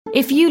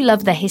If you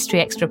love the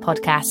History Extra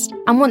podcast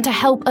and want to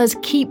help us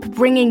keep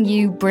bringing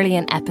you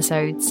brilliant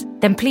episodes,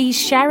 then please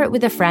share it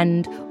with a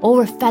friend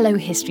or a fellow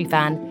history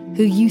fan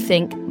who you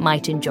think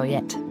might enjoy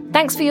it.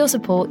 Thanks for your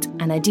support,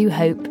 and I do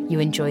hope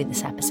you enjoy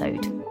this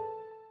episode.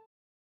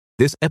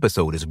 This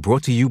episode is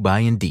brought to you by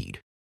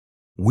Indeed.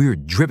 We're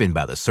driven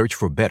by the search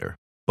for better,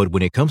 but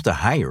when it comes to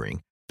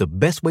hiring, the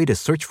best way to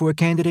search for a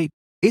candidate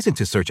isn't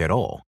to search at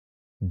all.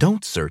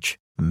 Don't search,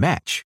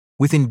 match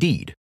with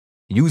Indeed.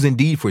 Use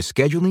Indeed for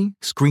scheduling,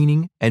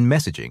 screening, and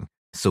messaging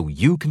so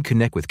you can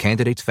connect with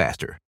candidates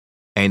faster.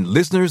 And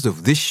listeners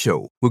of this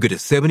show will get a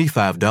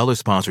 $75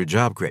 sponsored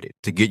job credit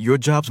to get your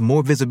jobs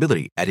more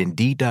visibility at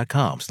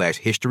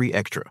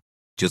Indeed.com/historyextra.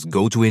 Just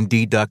go to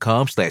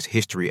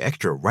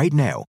Indeed.com/historyextra right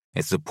now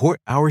and support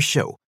our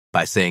show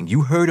by saying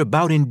you heard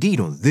about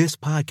Indeed on this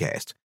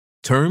podcast.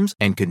 Terms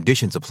and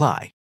conditions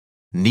apply.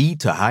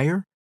 Need to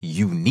hire?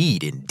 You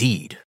need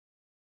Indeed.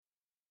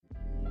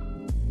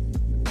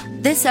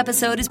 This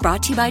episode is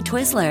brought to you by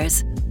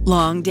Twizzlers.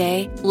 Long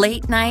day,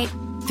 late night,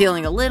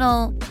 feeling a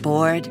little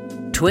bored?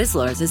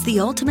 Twizzlers is the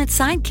ultimate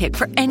sidekick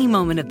for any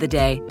moment of the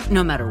day,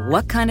 no matter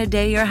what kind of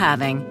day you're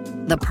having.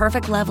 The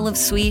perfect level of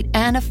sweet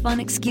and a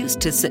fun excuse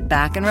to sit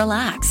back and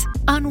relax.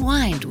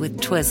 Unwind with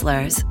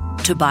Twizzlers.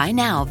 To buy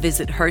now,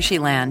 visit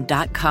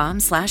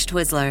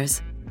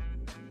Hersheyland.com/Twizzlers.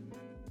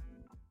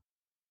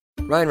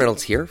 Ryan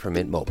Reynolds here from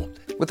Mint Mobile.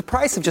 With the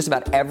price of just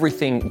about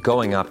everything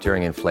going up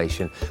during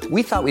inflation,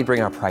 we thought we'd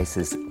bring our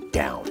prices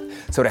down.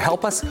 So to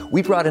help us,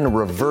 we brought in a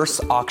reverse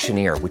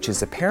auctioneer, which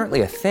is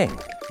apparently a thing.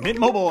 Mint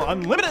Mobile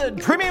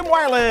Unlimited Premium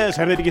Wireless.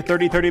 How to get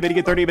 30, 30, bit to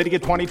get 30, bit to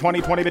get 20,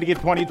 20, 20, bit to get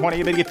 20,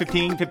 20, bit to get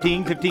 15,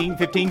 15, 15,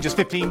 15, just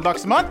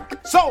 $15 a month?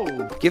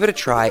 Sold! Give it a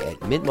try at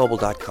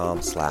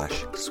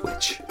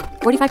mintmobile.com/switch.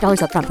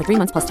 $45 up front for 3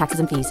 months plus taxes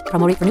and fees.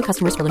 Promo rate for new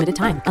customers for limited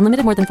time.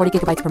 Unlimited more than 40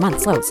 gigabytes per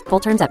month. Slows full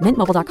terms at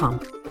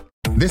mintmobile.com.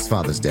 This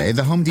Father's Day,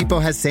 the Home Depot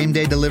has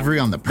same-day delivery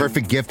on the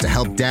perfect gift to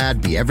help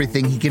Dad be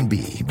everything he can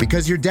be.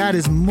 Because your dad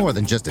is more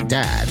than just a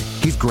dad.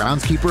 He's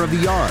groundskeeper of the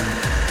yard,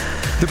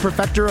 the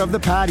perfecter of the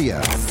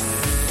patio,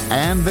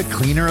 and the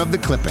cleaner of the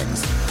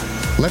clippings.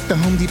 Let the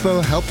Home Depot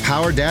help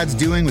power Dad's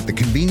doing with the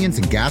convenience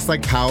and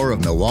gas-like power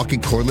of Milwaukee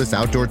cordless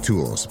outdoor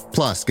tools.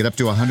 Plus, get up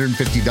to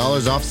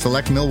 $150 off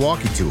select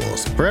Milwaukee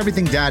tools. For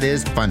everything Dad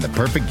is, find the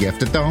perfect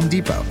gift at the Home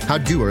Depot. How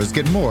doers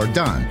get more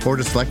done.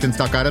 Order select and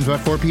stock items by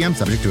 4 p.m.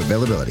 subject to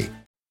availability.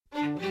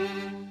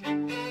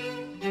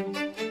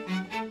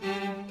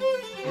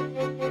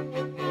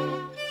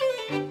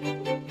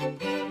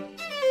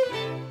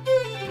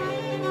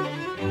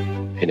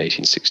 In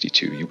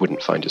 1862, you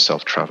wouldn't find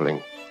yourself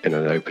travelling in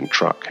an open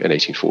truck. In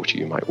 1840,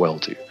 you might well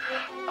do.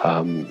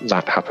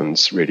 That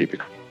happens really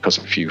because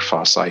of a few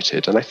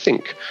far-sighted and I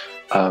think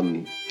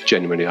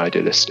genuinely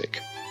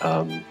idealistic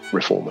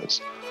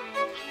reformers.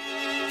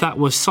 That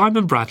was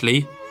Simon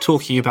Bradley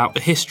talking about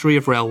the history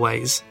of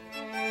railways.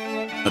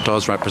 It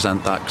does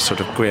represent that sort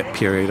of great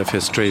period of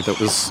history that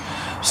was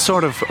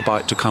sort of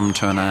about to come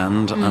to an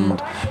end,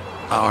 and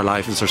our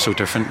lives are so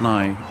different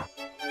now.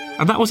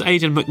 And that was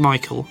Aidan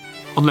McMichael,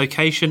 on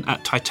location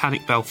at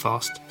Titanic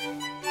Belfast.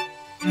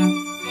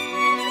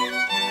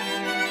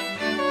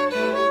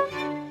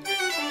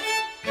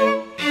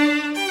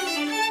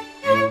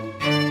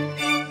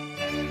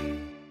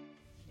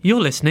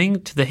 You're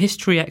listening to the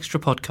History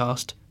Extra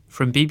podcast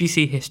from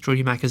BBC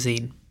History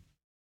Magazine.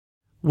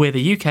 We're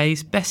the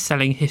UK's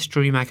best-selling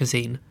history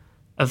magazine,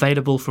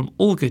 available from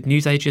all good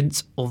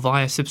newsagents or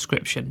via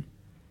subscription.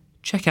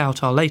 Check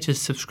out our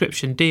latest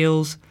subscription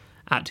deals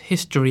at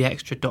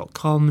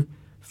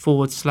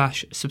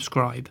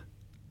historyextra.com/subscribe.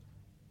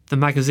 The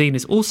magazine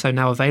is also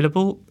now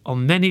available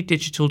on many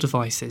digital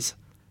devices,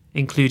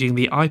 including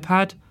the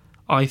iPad,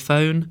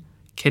 iPhone,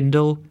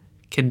 Kindle,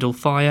 Kindle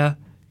Fire,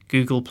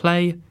 Google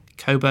Play,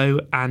 Kobo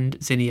and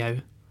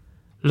Zinio.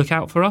 Look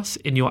out for us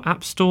in your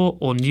App Store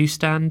or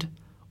newsstand,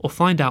 or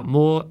find out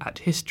more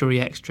at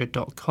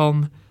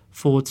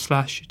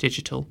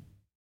historyextra.com/digital.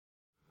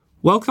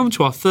 Welcome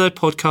to our third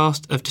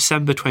podcast of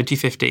December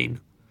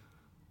 2015.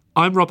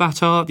 I'm Rob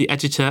Attar, the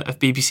editor of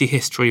BBC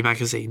History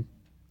Magazine.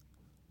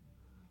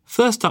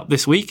 First up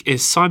this week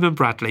is Simon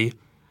Bradley,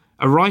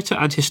 a writer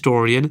and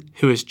historian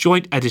who is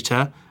joint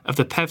editor of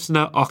the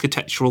Pevsner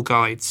Architectural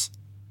Guides.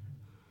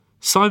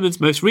 Simon's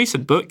most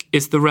recent book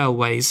is The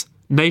Railways,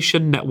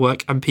 Nation,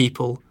 Network and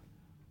People,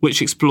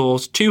 which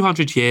explores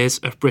 200 years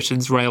of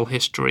Britain's rail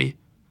history.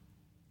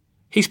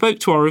 He spoke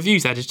to our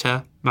reviews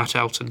editor, Matt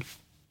Elton.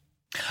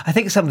 I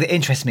think something that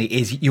interests me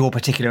is your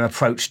particular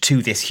approach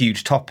to this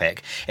huge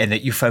topic, in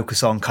that you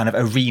focus on kind of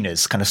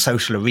arenas, kind of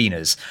social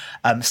arenas,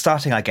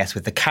 starting, I guess,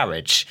 with the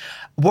carriage.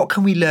 What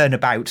can we learn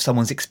about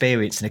someone's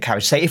experience in a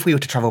carriage? Say, if we were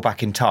to travel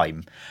back in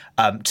time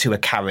to a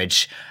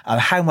carriage,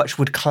 how much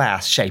would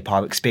class shape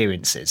our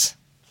experiences?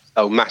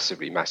 Oh,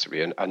 massively,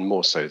 and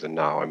more so than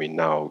now. I mean,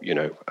 now,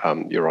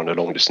 you're on a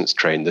long-distance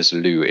train, there's a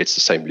loo, it's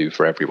the same loo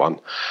for everyone.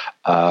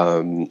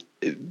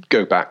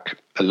 Go back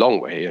a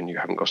long way and you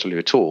haven't got a loo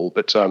at all,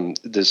 but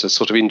there's a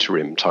sort of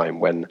interim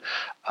time when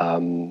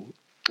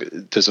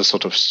there's a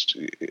sort of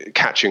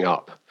catching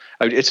up,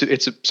 I mean,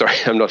 sorry,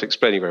 I'm not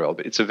explaining very well,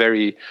 but it's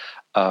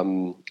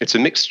a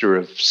mixture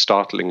of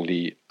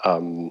startlingly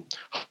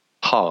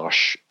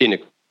harsh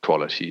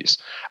inequalities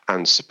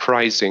and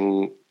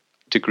surprising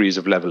degrees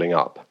of levelling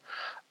up.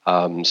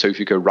 So if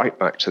you go right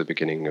back to the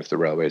beginning of the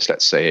railways,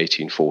 let's say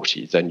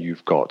 1840, then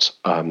you've got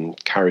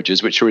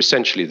carriages which are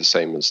essentially the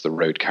same as the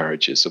road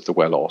carriages of the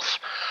well-off,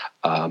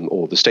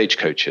 or the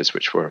stagecoaches,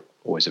 which were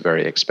always a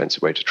very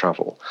expensive way to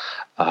travel.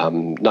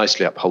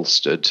 Nicely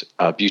upholstered,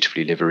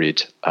 beautifully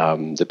liveried,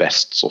 the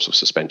best sort of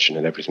suspension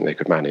and everything they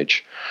could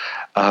manage.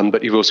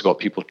 But you've also got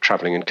people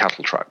travelling in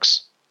cattle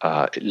trucks.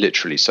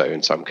 Literally so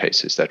in some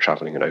cases. They're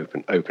travelling in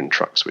open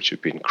trucks which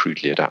have been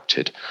crudely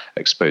adapted,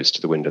 exposed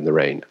to the wind and the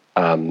rain.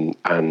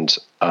 And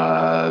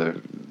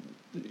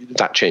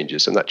that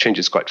changes, and that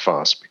changes quite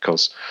fast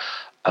because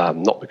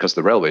not because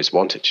the railways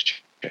want it to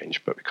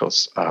change, but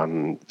because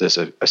there's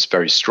a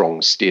very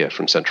strong steer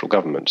from central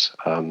government.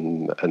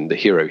 And the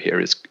hero here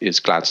is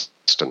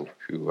Gladstone,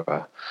 who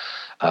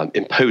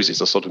imposes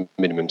a sort of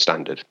minimum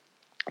standard.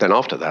 Then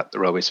after that, the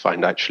railways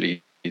find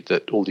actually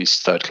that all these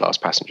third-class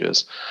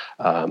passengers,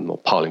 or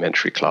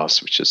parliamentary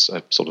class, which is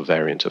a sort of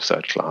variant of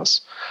third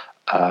class,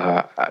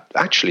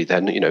 actually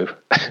then,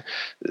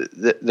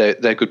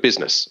 they're good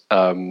business.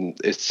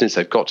 Since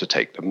they've got to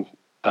take them,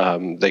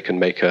 they can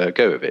make a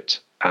go of it.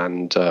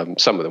 And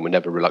some of them were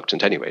never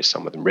reluctant anyway.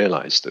 Some of them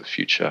realized that the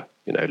future,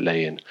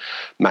 lay in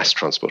mass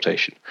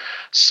transportation.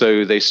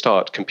 So they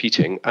start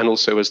competing. And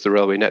also as the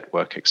railway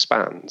network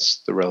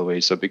expands, the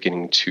railways are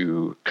beginning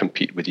to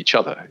compete with each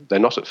other. They're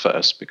not at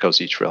first,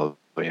 because each railway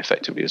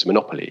effectively is a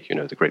monopoly.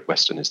 The Great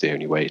Western is the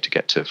only way to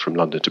get from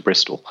London to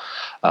Bristol.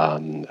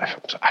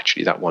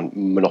 Actually, that one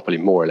monopoly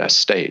more or less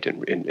stayed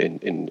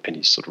in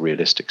any sort of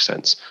realistic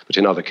sense. But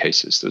in other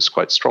cases, there's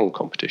quite strong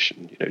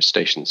competition,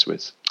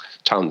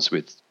 towns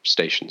with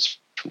stations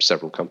from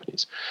several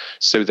companies.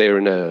 So they're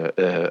in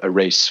a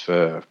race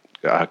for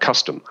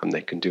custom, and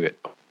they can do it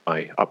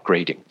by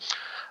upgrading.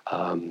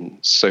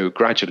 So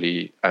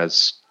gradually,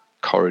 as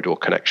corridor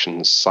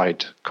connections,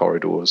 side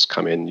corridors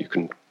come in, you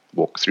can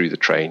walk through the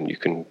train, you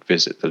can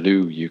visit the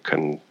loo, you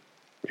can,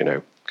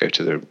 go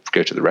to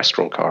the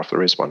restaurant car if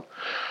there is one.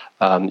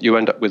 You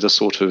end up with a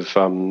sort of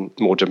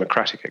more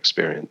democratic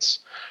experience.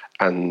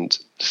 And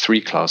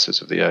 3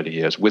 classes of the early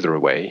years wither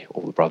away,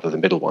 or rather the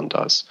middle one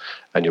does,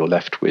 and you're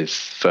left with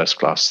first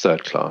class,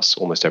 third class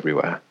almost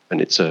everywhere.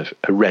 And it's a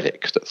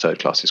relic that third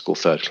class is called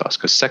third class,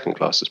 because second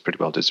class has pretty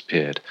well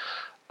disappeared.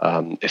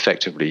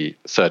 Effectively,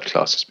 third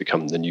class has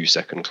become the new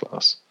second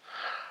class.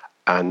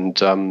 And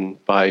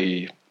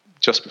by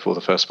just before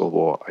the First World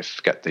War, I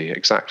forget the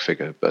exact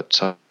figure,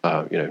 but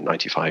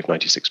 95,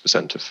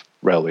 96% of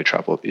railway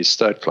travel is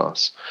third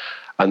class.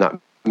 And that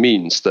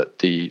means that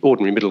the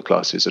ordinary middle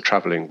classes are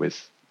travelling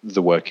with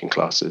the working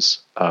classes,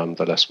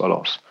 the less well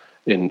off,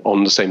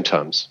 on the same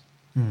terms.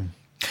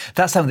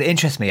 That's something that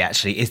interests me,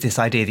 actually, is this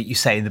idea that you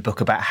say in the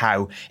book about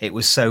how it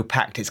was so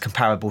packed it's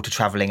comparable to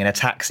travelling in a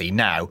taxi.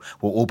 Now,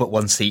 well, all but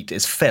one seat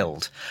is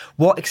filled.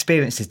 What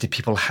experiences did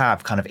people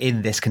have kind of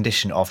in this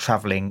condition of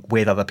travelling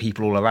with other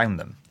people all around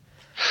them?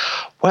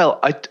 Well,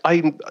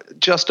 I'm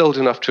just old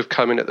enough to have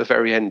come in at the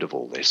very end of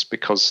all this,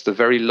 because the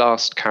very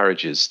last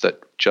carriages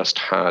that just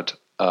had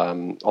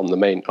on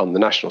the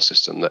national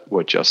system, that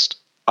were just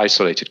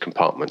isolated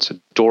compartments, a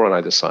door on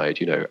either side,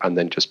 and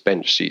then just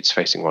bench seats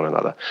facing one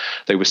another.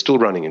 They were still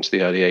running into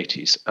the early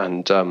 80s,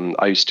 and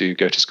I used to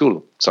go to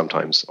school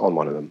sometimes on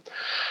one of them.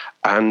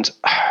 And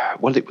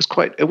well, it was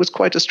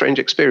quite a strange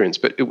experience,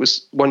 but it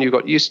was one you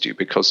got used to,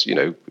 because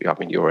you're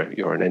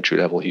an entry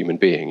level human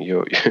being.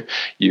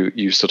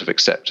 You sort of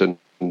accept and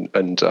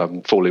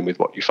fall in with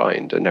what you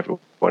find, and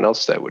everyone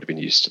else there would have been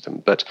used to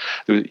them. But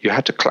you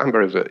had to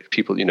clamber over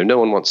people. No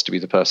one wants to be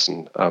the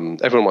person.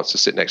 Everyone wants to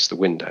sit next to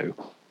the window,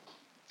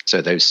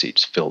 so those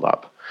seats filled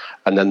up.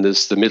 And then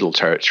there's the middle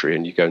territory,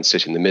 and you go and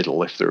sit in the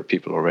middle if there are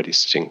people already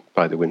sitting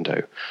by the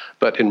window.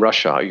 But in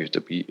rush hour, you have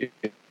to be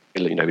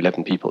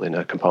 11 people in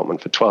a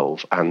compartment for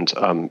 12, and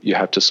you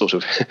have to sort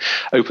of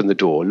open the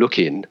door, look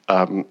in,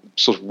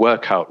 sort of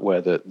work out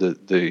where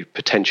the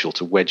potential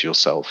to wedge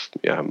yourself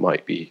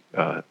might be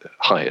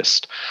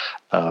highest.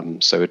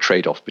 So a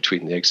trade-off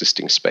between the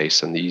existing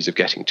space and the ease of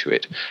getting to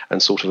it,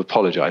 and sort of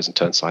apologize and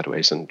turn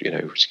sideways and,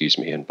 excuse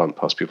me, and bump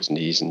past people's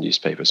knees and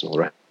newspapers and all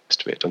the rest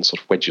of it, and sort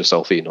of wedge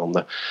yourself in on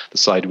the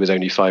side with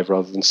only 5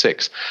 rather than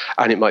 6.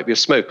 And it might be a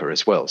smoker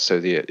as well. So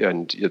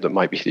that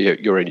might be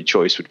your only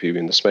choice would be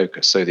in the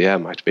smoker. So the air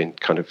might have been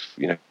kind of,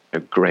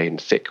 grey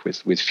and thick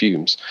with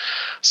fumes.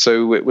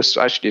 So it was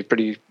actually a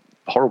pretty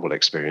horrible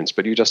experience,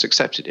 but you just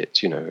accepted it,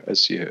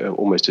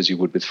 almost as you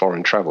would with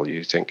foreign travel.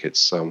 You think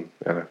it's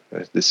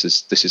this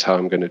is how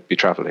I'm going to be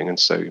traveling, and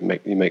so you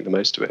make the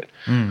most of it.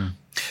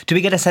 Do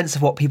we get a sense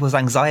of what people's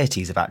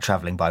anxieties about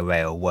traveling by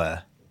rail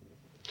were?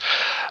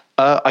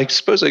 I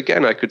suppose,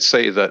 again, I could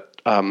say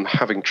that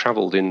having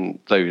travelled in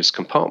those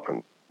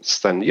compartments,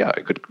 then,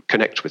 I could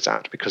connect with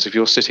that. Because if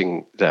you're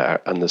sitting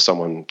there and there's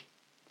someone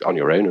on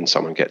your own and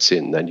someone gets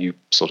in, then you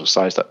sort of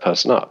size that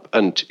person up.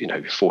 And,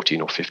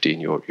 14 or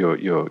 15,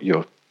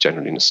 you're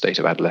generally in a state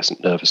of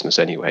adolescent nervousness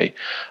anyway.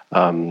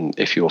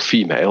 If you're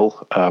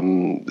female,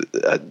 then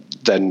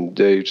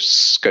the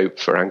scope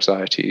for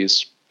anxiety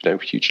is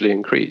hugely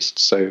increased.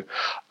 So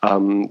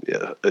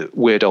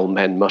weird old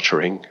men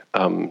muttering,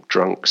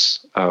 drunks.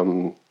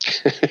 I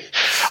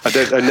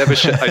never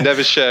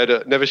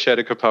shared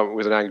a compartment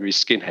with an angry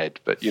skinhead,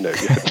 but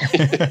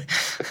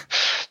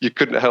you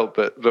couldn't help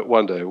but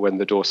wonder when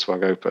the door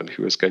swung open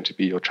who was going to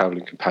be your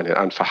travelling companion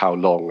and for how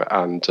long,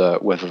 and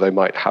whether they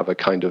might have a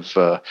kind of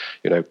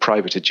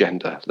private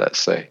agenda, let's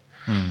say.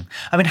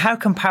 I mean, how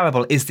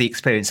comparable is the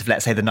experience of,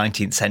 let's say, the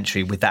 19th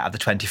century with that of the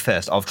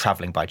 21st of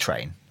travelling by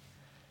train?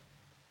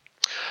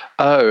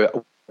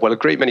 Oh, well, a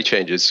great many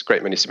changes,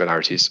 great many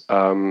similarities.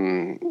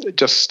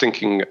 Just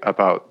thinking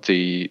about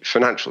the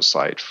financial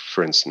side,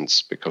 for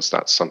instance, because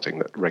that's something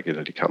that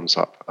regularly comes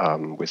up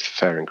with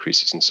fare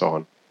increases and so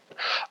on.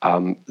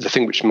 The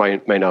thing which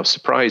may now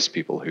surprise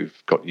people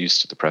who've got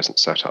used to the present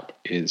setup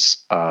is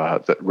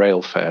that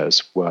rail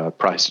fares were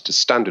priced at a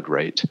standard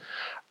rate,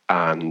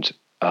 and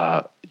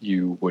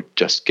you would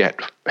just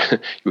get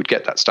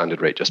that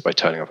standard rate just by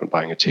turning up and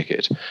buying a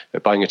ticket.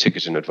 Buying a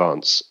ticket in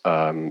advance,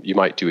 you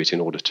might do it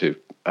in order to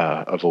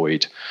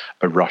avoid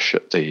a rush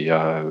at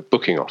the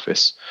booking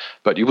office,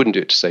 but you wouldn't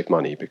do it to save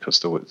money because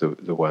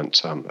there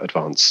weren't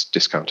advance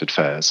discounted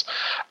fares,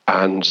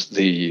 and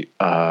the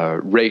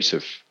rate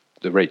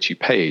you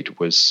paid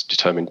was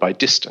determined by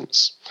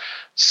distance.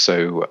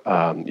 So,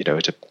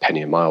 at a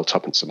penny a mile,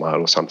 twopence a mile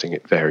or something,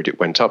 it varied. It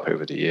went up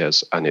over the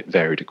years, and it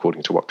varied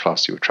according to what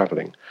class you were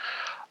travelling.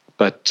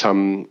 But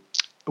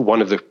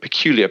one of the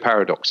peculiar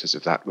paradoxes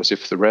of that was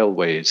if the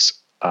railways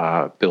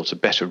built a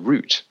better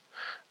route,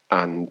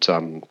 and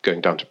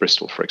going down to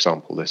Bristol, for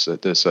example,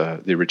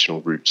 the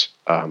original route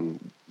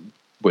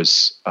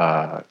was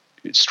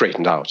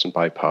straightened out and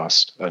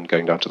bypassed, and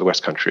going down to the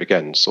West Country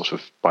again, sort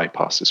of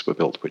bypasses were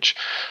built which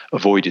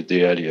avoided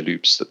the earlier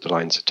loops that the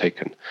lines had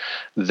taken.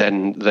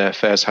 Then their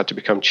fares had to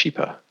become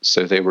cheaper.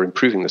 So they were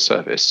improving the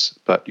service,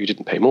 but you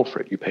didn't pay more for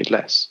it, you paid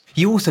less.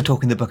 You also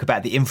talk in the book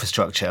about the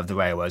infrastructure of the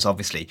railways,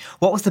 obviously.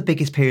 What was the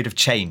biggest period of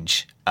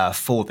change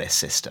for this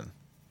system?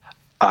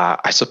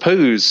 I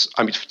suppose,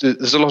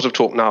 there's a lot of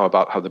talk now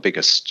about how the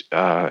biggest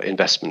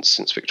investments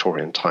since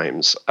Victorian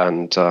times,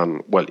 and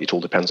it all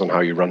depends on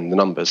how you run the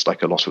numbers,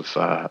 like a lot of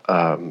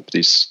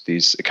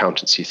these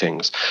accountancy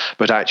things.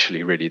 But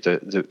actually, really, the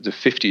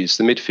 50s,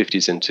 the mid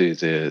 50s into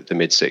the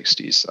mid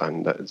 60s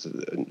and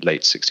the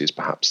late 60s,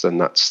 perhaps, then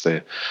that's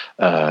the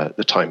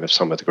time of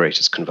some of the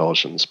greatest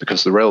convulsions,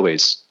 because the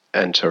railways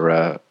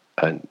enter.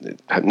 In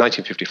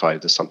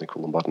 1955, there's something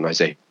called the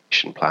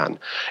modernisation plan.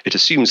 It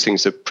assumes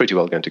things are pretty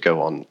well going to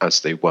go on as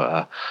they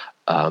were,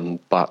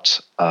 but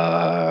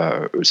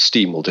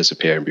steam will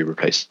disappear and be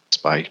replaced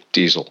by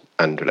diesel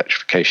and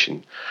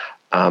electrification.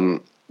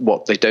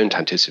 What they don't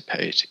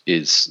anticipate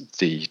is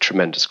the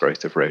tremendous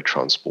growth of road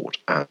transport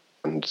and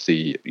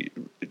the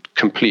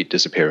complete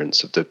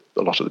disappearance of a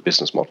lot of the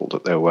business model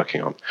that they were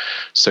working on.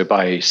 So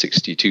by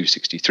 62,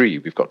 63,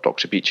 we've got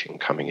Dr. Beeching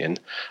coming in,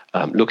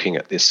 looking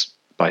at this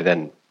by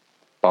then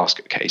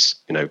basket case,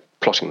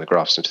 plotting the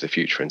graphs into the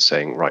future and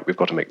saying, right, we've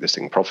got to make this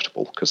thing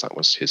profitable, because that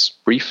was his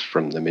brief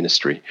from the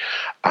ministry,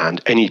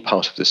 and any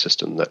part of the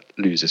system that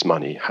loses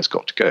money has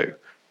got to go.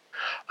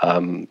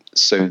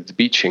 So the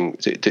Beeching,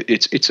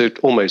 it's an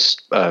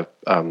almost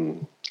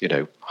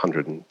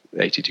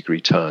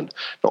 180-degree turn.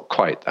 Not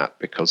quite that,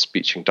 because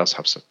Beeching does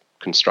have some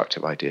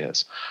constructive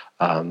ideas,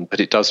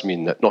 but it does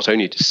mean that not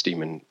only does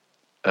steam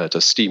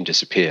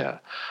disappear,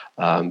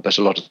 but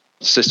a lot of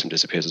the system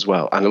disappears as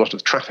well, and a lot of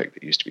the traffic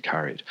that used to be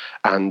carried.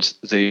 And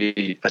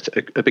a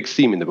big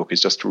theme in the book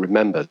is just to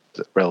remember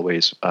that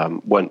railways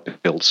weren't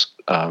built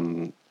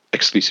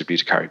exclusively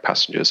to carry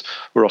passengers,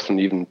 were often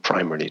even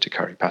primarily to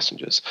carry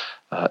passengers.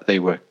 They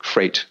were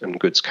freight and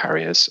goods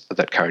carriers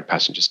that carried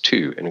passengers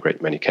too, in a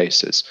great many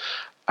cases.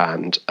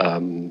 And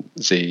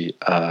the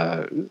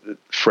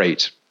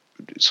freight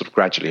sort of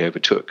gradually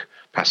overtook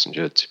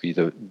passenger to be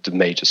the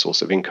major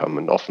source of income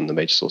and often the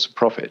major source of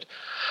profit.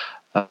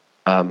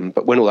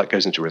 But when all that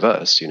goes into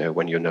reverse,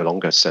 when you're no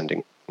longer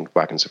sending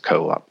wagons of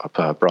coal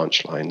up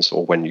branch lines,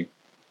 or when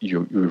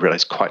you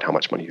realize quite how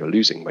much money you're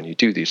losing when you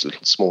do these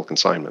little small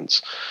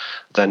consignments,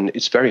 then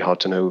it's very hard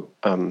to know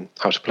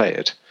how to play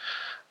it.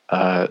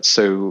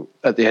 So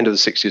at the end of the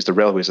 60s, the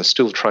railways are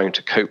still trying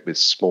to cope with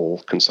small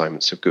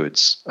consignments of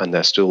goods, and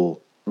they're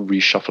still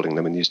reshuffling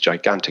them in these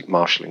gigantic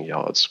marshalling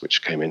yards,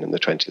 which came in the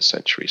 20th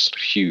century, sort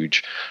of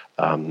huge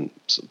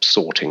sort of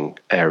sorting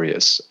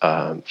areas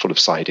full of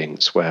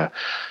sidings where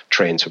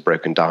trains were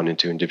broken down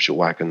into individual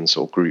wagons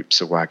or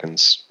groups of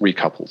wagons,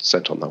 recoupled,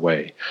 sent on their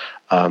way.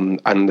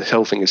 And the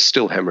whole thing is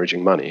still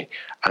hemorrhaging money.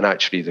 And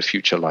actually the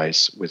future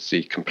lies with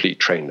the complete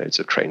trainloads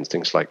of trains,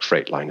 things like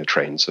Freightliner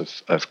trains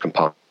of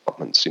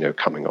compartments,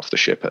 coming off the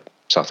ship at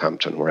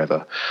Southampton,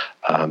 wherever,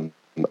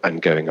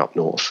 and going up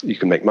north. You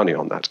can make money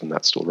on that, and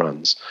that still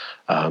runs.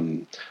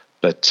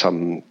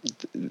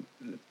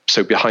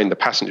 So behind the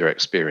passenger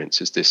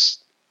experience is this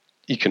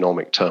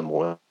economic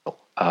turmoil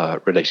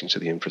relating to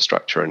the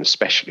infrastructure, and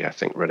especially, I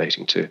think,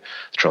 relating to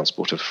the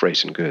transport of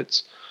freight and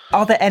goods.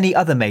 Are there any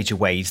other major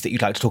ways that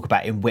you'd like to talk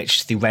about in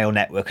which the rail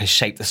network has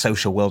shaped the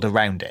social world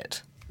around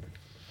it?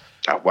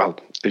 Well,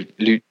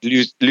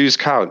 lose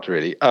count,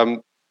 really.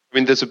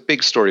 There's a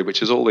big story,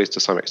 which is always to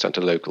some extent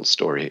a local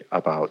story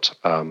about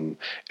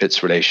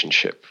its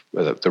relationship,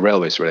 the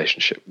railway's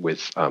relationship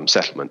with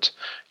settlement.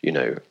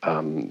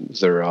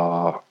 There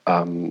are,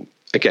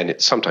 again,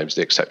 sometimes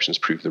the exceptions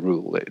prove the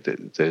rule.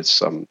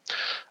 There's a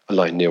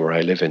line near where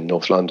I live in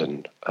North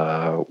London,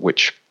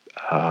 which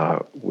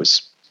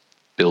was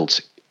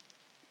built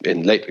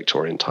in late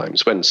Victorian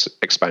times when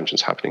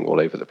expansion's happening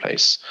all over the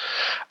place,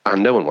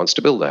 and no one wants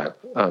to build there.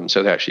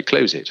 So they actually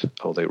close it,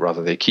 or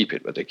they keep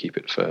it, but they keep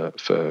it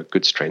for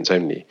goods trains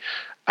only.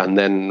 And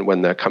then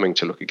when they're coming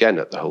to look again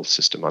at the whole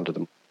system under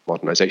the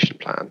modernisation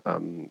plan,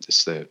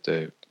 it's the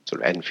sort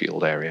of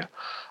Enfield area,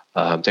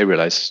 they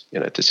realise,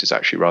 this is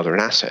actually rather an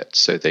asset.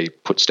 So they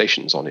put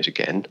stations on it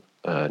again,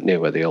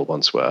 near where the old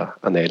ones were,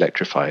 and they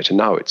electrify it. And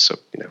now it's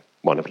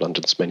one of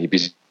London's many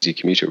busy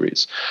commuter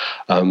routes.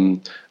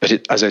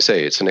 But as I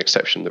say, it's an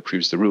exception that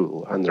proves the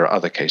rule. And there are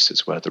other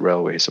cases where the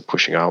railways are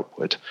pushing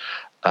outward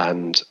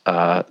and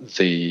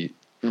the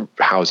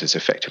houses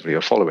effectively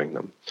are following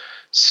them.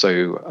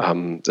 So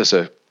there's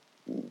a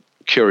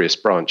curious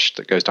branch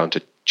that goes down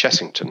to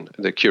Chessington.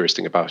 The curious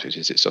thing about it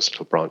is it's just a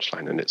little branch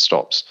line and it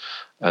stops.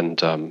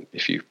 And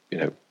if you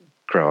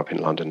grow up in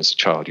London as a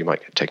child, you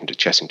might get taken to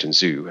Chessington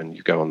Zoo and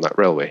you go on that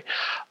railway.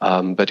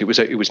 But it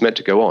was meant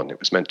to go on. It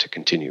was meant to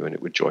continue, and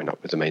it would join up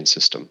with the main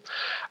system.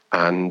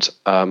 And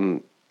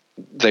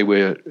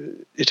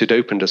it had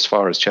opened as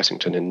far as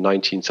Chessington in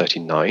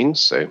 1939,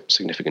 so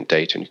significant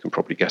date, and you can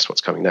probably guess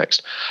what's coming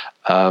next.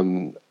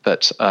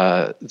 But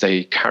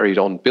they carried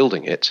on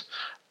building it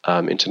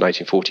into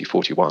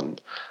 1940-41.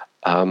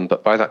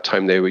 But by that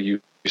time, they were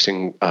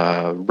using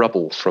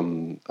rubble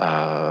from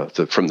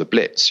the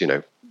Blitz,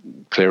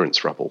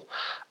 clearance rubble,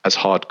 as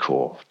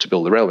hardcore to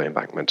build the railway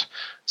embankment.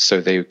 So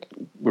they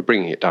were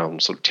bringing it down,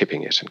 sort of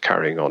tipping it and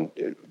carrying on,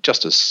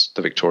 just as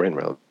the Victorian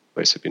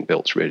railways had been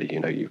built, really.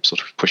 You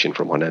sort of push in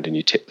from one end and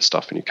you tip the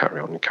stuff and you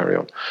carry on and carry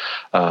on.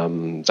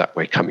 That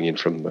way coming in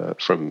from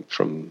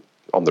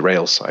on the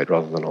rail side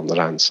rather than on the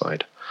land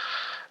side.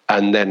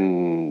 And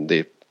then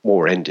the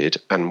war ended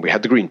and we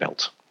had the Green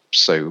Belt.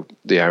 So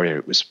the area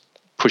it was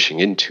pushing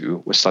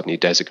into was suddenly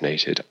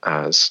designated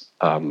as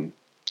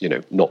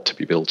not to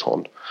be built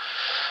on.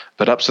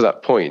 But up to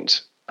that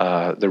point,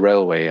 the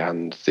railway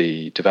and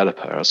the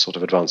developer are sort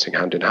of advancing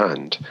hand in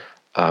hand.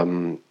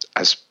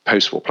 As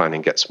post-war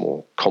planning gets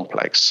more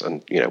complex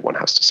and, one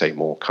has to say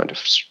more kind of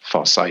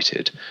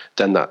far-sighted,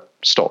 then that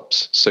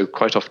stops. So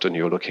quite often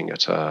you're looking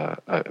at,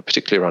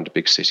 particularly around a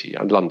big city,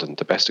 and London,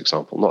 the best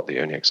example, not the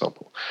only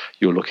example,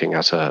 you're looking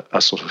at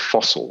a sort of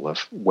fossil of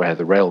where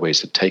the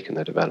railways had taken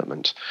their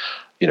development,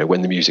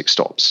 when the music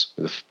stops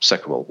with the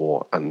Second World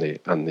War and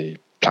the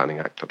Planning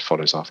Act that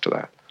follows after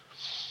that.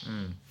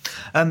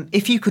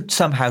 If you could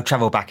somehow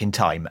travel back in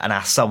time and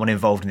ask someone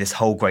involved in this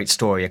whole great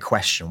story a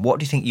question, what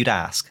do you think you'd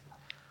ask?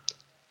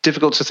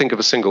 Difficult to think of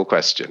a single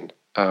question.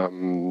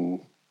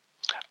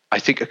 I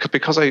think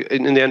because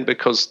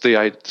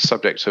the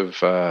subject of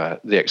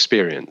the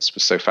experience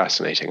was so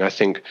fascinating, I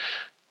think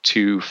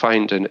to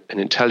find an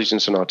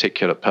intelligent and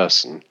articulate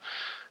person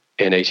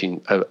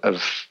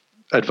of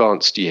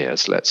advanced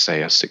years, let's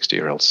say a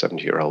 60-year-old,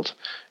 70-year-old,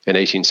 in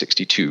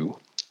 1862,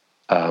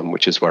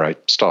 which is where I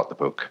start the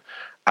book,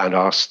 and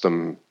ask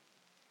them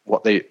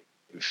what they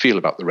feel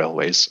about the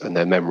railways and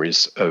their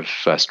memories of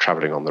first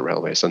travelling on the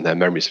railways and their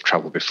memories of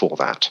travel before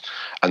that,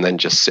 and then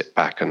just sit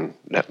back and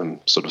let them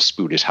sort of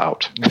spool it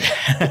out.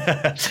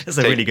 That's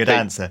a really good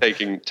answer.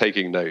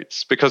 Taking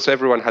notes, because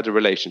everyone had a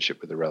relationship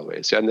with the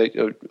railways,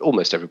 and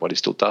almost everybody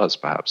still does,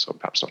 perhaps, or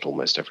perhaps not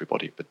almost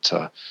everybody, but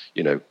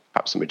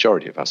perhaps the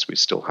majority of us, we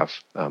still have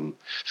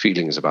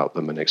feelings about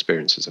them and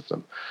experiences of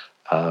them.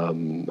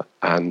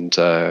 And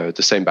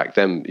the same back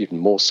then, even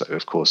more so,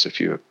 of course, if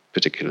you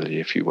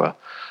were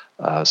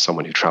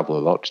someone who travelled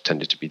a lot,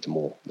 tended to be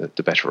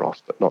the better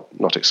off, but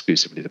not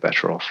exclusively the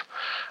better off.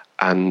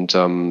 And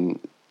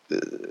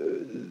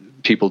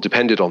people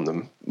depended on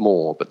them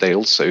more, but they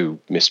also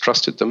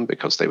mistrusted them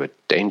because they were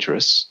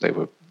dangerous. They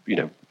were,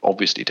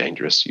 obviously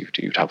dangerous.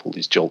 You'd have all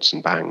these jolts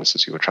and bangs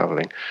as you were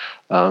travelling,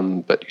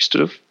 but you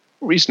stood a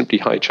reasonably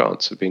high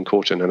chance of being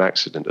caught in an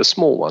accident, a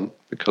small one,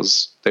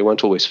 because they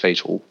weren't always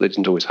fatal. They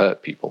didn't always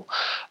hurt people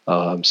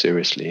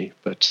seriously,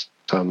 but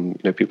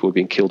people were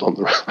being killed on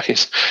the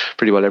railways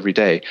pretty well every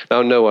day.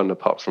 Now, no one,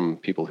 apart from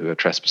people who are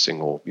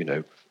trespassing or,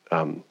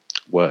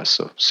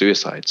 worse, or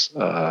suicides,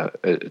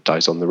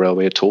 dies on the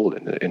railway at all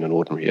in an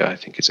ordinary year. I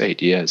think it's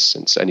 8 years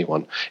since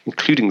anyone,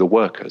 including the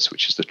workers,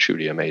 which is the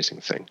truly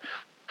amazing thing,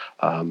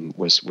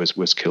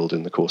 was killed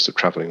in the course of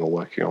travelling or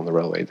working on the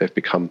railway. They've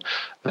become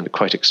a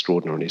quite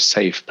extraordinarily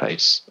safe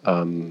place,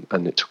 and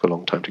it took a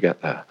long time to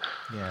get there.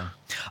 Yeah.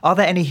 Are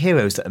there any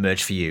heroes that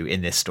emerge for you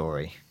in this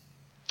story?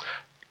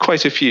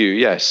 Quite a few,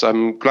 yes.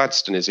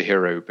 Gladstone is a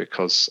hero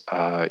because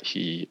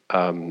he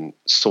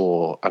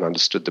saw and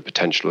understood the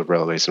potential of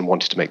railways and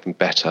wanted to make them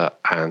better,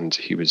 and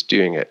he was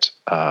doing it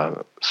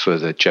for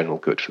the general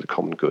good, for the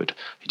common good.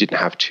 He didn't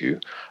have to,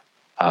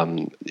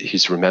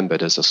 he's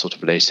remembered as a sort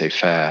of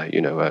laissez-faire,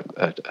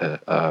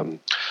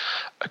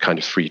 a kind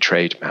of free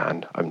trade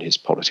man. I mean, his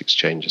politics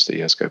change as the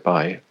years go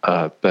by.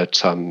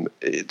 But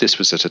this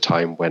was at a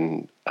time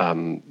when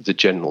the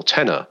general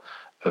tenor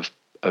of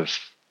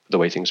the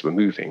way things were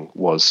moving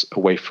was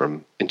away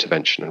from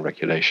intervention and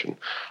regulation.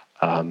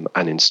 And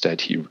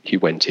instead, he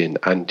went in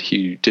and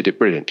he did it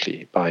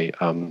brilliantly by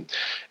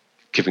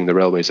giving the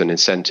railways an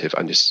incentive,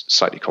 and this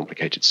slightly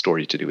complicated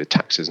story to do with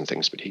taxes and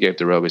things, but he gave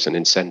the railways an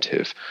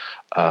incentive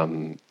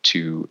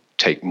to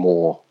take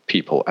more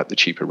people at the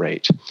cheaper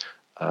rate.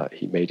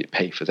 He made it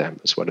pay for them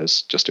as well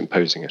as just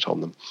imposing it on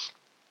them.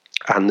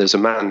 And there's a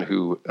man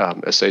who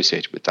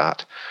associated with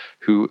that,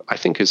 who I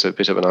think is a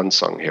bit of an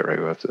unsung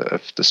hero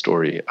of the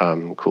story,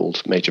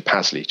 called Major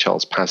Pasley,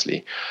 Charles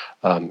Pasley,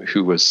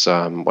 who was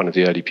one of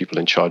the early people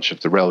in charge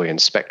of the Railway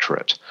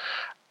Inspectorate.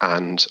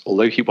 And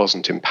although he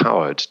wasn't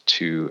empowered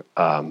to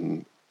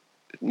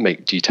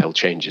make detailed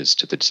changes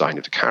to the design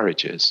of the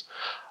carriages,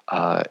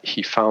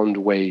 he found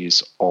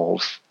ways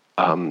of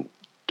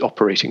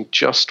operating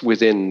just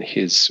within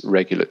his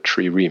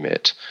regulatory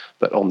remit,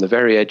 but on the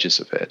very edges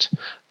of it,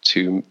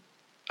 to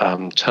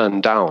turn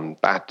down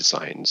bad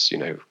designs.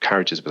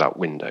 Carriages without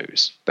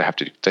windows.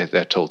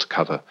 They're told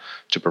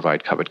to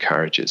provide covered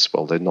carriages.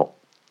 Well, they're not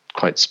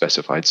quite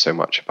specified so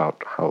much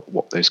about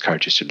what those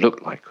carriages should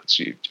look like.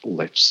 All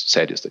they've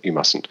said is that you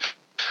mustn't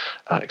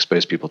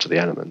expose people to the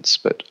elements.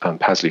 But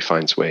Pasley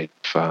finds a way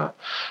for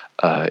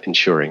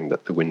ensuring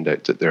that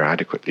that they're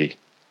adequately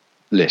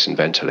lit and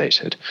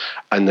ventilated.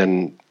 And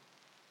then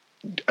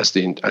as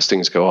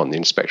things go on, the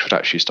inspectorate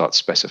actually starts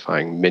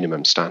specifying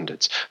minimum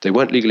standards. They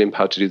weren't legally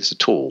empowered to do this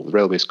at all. The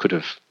railways could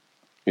have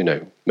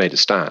made a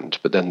stand,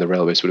 but then the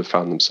railways would have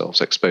found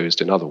themselves exposed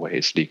in other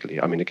ways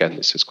legally. I mean, again,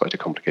 this is quite a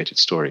complicated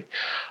story.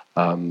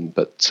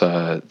 But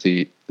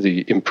the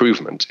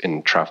improvement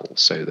in travel,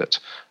 so that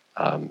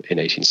in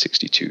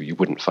 1862 you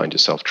wouldn't find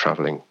yourself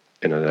travelling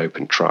in an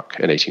open truck.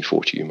 In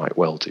 1840 you might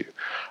well do.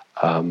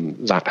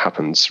 That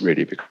happens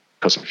really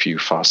because of a few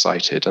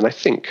far-sighted and I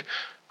think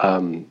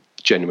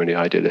genuinely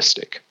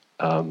idealistic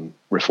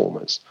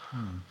reformers.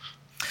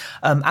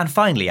 And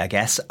finally, I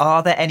guess,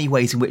 are there any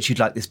ways in which you'd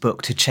like this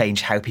book to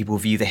change how people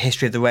view the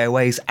history of the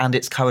railways and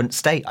its current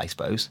state, I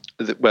suppose?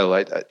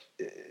 Well,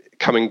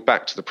 coming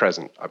back to the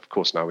present, of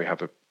course, now we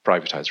have a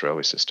privatised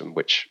railway system,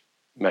 which,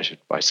 measured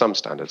by some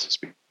standards, has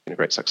been a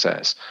great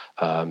success,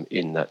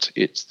 in that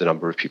the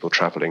number of people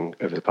travelling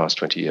over the past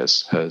 20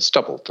 years has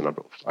doubled the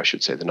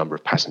number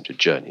of passenger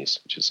journeys,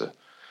 which is a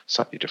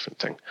slightly different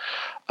thing.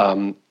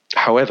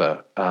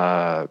 However,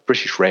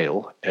 British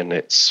Rail, in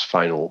its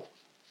final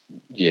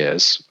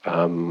years,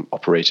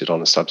 operated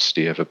on a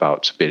subsidy of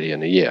about £1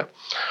 billion a year.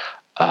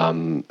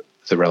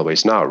 The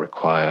railways now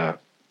require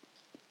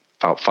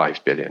about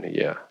 £5 billion a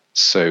year.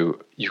 So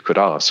you could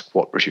ask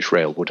what British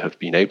Rail would have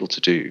been able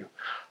to do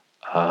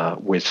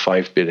with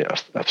 £5 billion,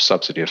 a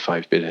subsidy of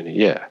 £5 billion a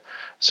year.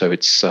 So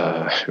it's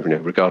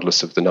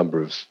regardless of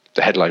the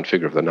headline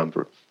figure of the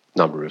number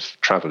of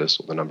travellers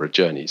or the number of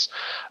journeys,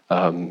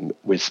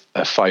 with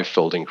a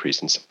fivefold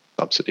increase in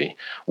subsidy.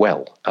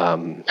 Well,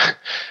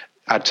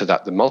 add to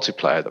that the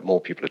multiplier that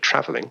more people are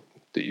travelling,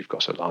 that you've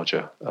got a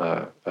larger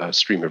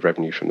stream of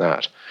revenue from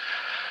that.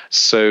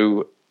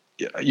 So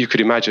you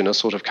could imagine a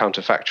sort of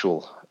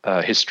counterfactual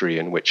history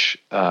in which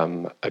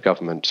a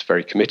government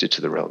very committed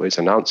to the railways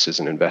announces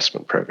an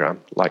investment programme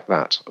like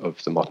that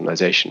of the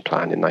modernisation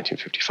plan in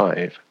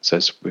 1955,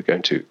 says we're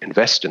going to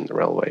invest in the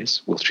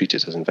railways, we'll treat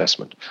it as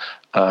investment.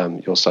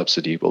 Your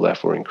subsidy will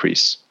therefore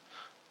increase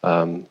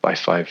by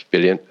 £5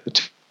 billion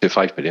to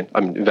 £5 billion.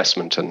 I mean,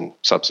 investment and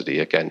subsidy,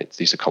 again,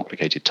 these are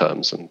complicated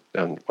terms and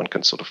one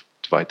can sort of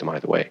divide them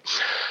either way.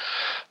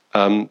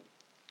 On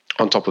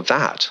top of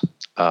that,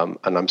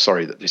 and I'm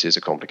sorry that this is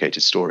a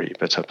complicated story,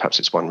 but perhaps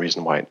it's one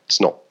reason why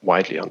it's not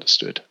widely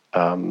understood.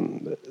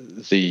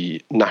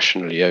 The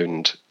nationally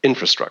owned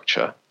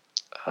infrastructure,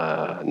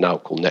 now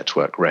called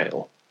Network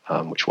Rail,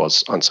 which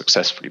was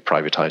unsuccessfully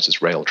privatised as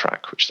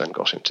Railtrack, which then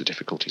got into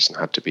difficulties and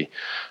had to be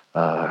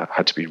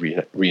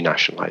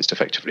renationalised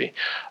effectively.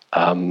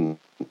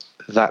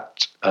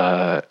 That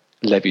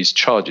levies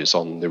charges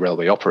on the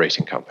railway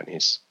operating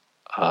companies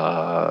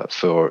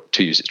to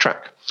use its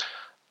track.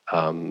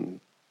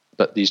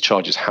 But these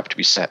charges have to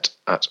be set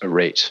at a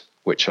rate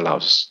which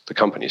allows the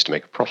companies to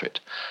make a profit.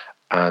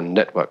 And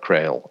Network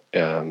Rail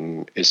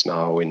is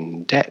now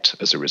in debt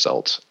as a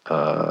result,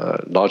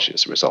 largely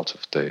as a result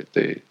of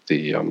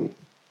the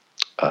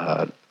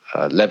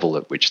level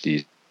at which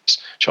these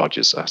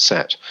charges are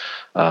set.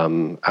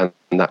 And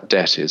that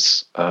debt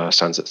stands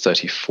at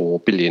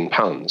 £34 billion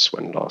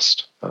when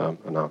last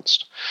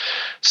announced.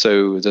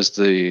 So there's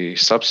the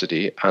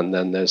subsidy and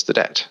then there's the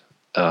debt.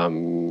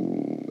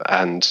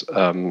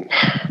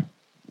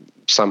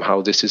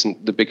 Somehow this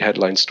isn't the big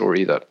headline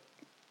story that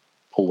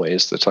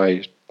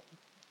I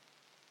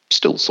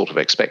still sort of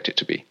expect it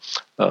to be.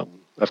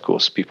 Of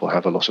course, people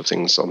have a lot of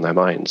things on their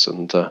minds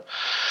and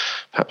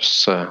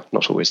perhaps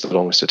not always the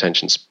longest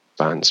attention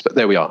spans. But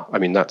there we are. I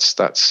mean,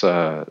 those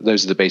are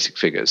the basic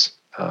figures.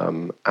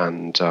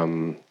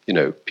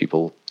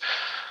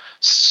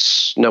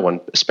 no one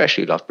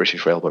especially loved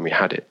British Rail when we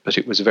had it, but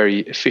it was a very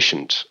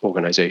efficient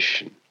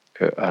organisation.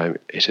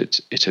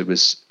 It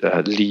was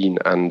lean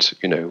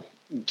and,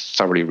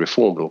 thoroughly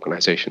reformed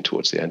organisation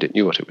towards the end. It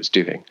knew what it was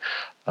doing.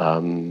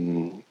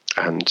 And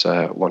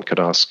one could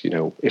ask,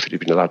 if it had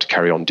been allowed to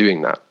carry on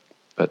doing that,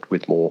 but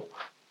with more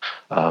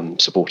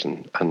support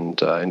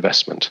and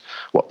investment,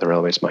 what the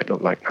railways might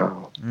look like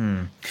now.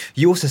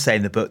 You also say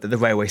in the book that the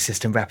railway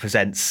system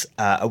represents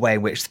a way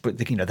in which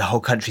the whole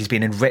country's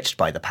been enriched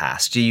by the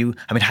past.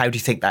 How do you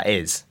think that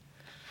is?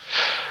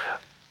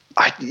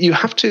 You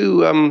have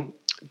to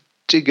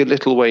dig a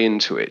little way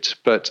into it,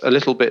 but a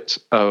little bit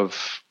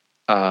of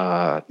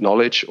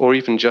knowledge, or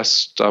even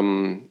just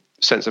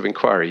sense of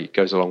inquiry,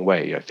 goes a long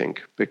way, I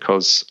think,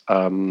 because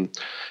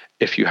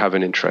if you have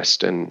an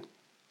interest in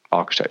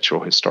architecture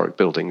or historic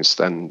buildings,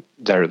 then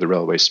there are the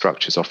railway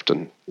structures,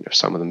 often,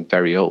 some of them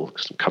very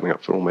old, coming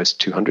up for almost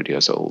 200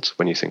 years old,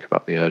 when you think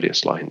about the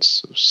earliest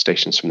lines,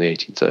 stations from the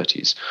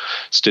 1830s,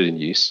 still in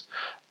use.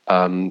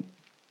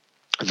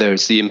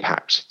 There's the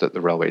impact that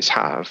the railways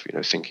have,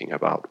 thinking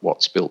about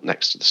what's built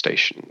next to the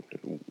station,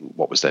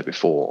 what was there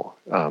before,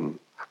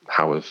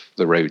 how have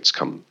the roads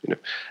come?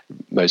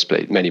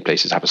 Many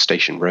places have a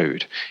station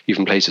road,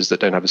 even places that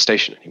don't have a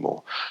station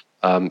anymore.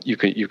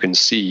 You can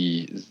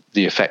see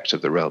the effect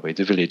of the railway,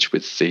 the village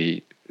with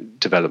the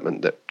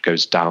development that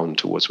goes down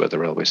towards where the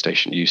railway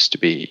station used to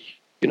be,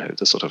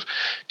 the sort of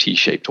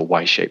T-shaped or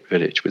Y-shaped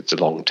village with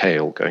the long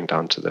tail going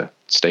down to the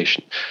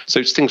station. So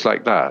it's things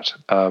like that,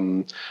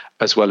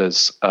 as well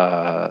as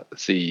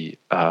the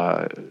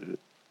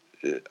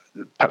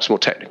perhaps more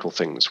technical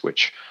things,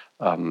 which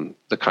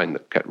the kind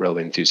that get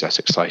railway enthusiasts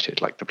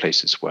excited, like the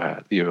places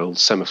where the old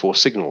semaphore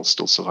signals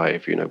still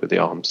survive, with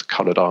the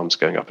coloured arms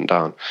going up and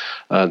down,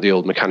 the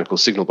old mechanical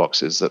signal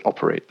boxes that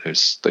operate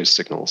those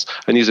signals.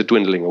 And these are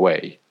dwindling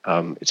away.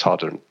 It's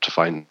harder to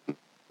find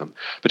them.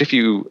 But if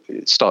you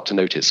start to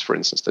notice, for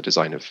instance, the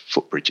design of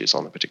footbridges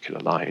on a particular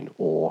line,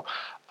 or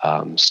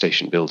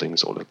station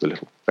buildings, or the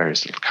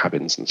various little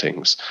cabins and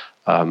things,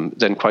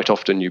 then quite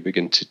often you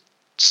begin to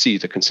see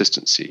the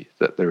consistency,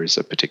 that there is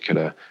a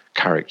particular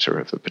character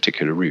of a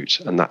particular route,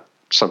 and that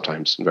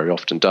sometimes and very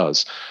often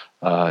does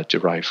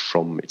derive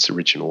from its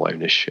original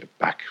ownership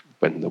back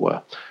when there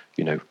were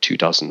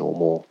 24 or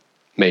more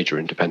major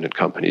independent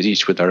companies,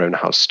 each with their own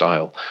house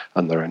style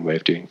and their own way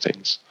of doing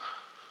things.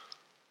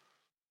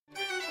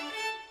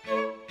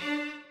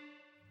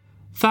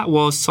 That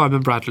was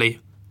Simon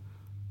Bradley.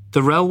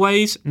 The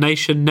Railways,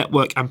 Nation,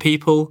 Network and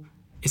People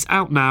is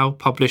out now,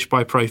 published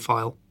by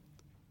Profile.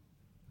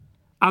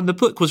 And the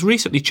book was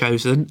recently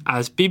chosen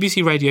as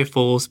BBC Radio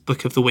 4's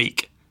Book of the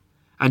Week.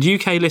 And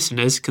UK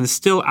listeners can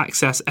still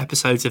access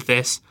episodes of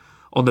this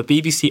on the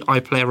BBC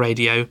iPlayer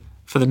Radio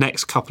for the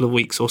next couple of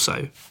weeks or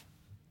so.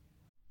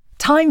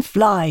 Time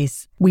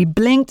flies. We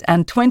blinked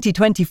and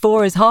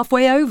 2024 is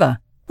halfway over.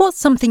 What's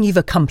something you've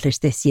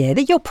accomplished this year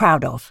that you're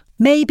proud of?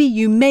 Maybe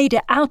you made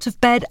it out of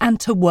bed and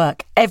to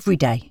work every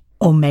day.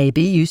 Or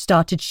maybe you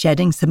started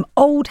shedding some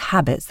old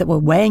habits that were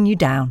weighing you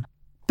down.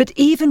 But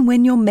even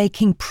when you're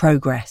making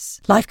progress,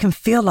 life can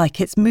feel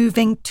like it's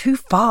moving too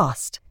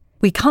fast.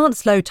 We can't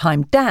slow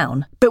time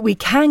down, but we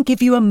can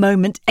give you a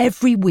moment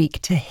every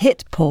week to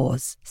hit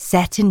pause,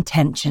 set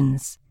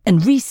intentions,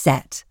 and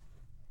reset.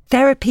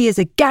 Therapy is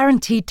a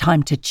guaranteed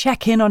time to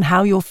check in on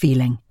how you're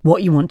feeling,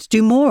 what you want to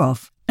do more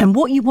of, and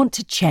what you want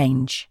to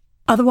change.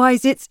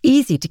 Otherwise, it's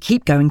easy to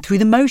keep going through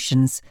the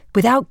motions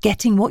without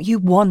getting what you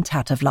want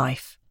out of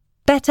life.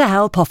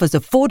 BetterHelp offers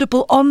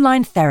affordable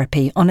online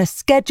therapy on a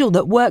schedule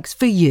that works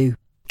for you.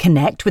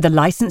 Connect with a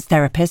licensed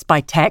therapist by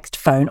text,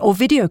 phone, or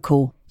video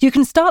call. You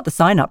can start the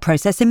sign-up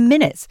process in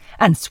minutes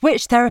and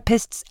switch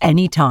therapists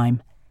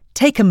anytime.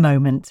 Take a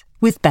moment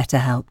with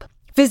BetterHelp.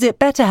 Visit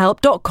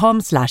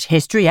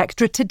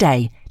betterhelp.com/historyextra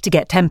today to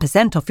get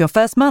 10% off your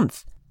first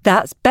month.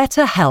 That's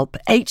BetterHelp,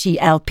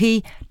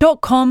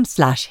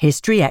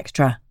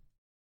 HELP.com/historyextra.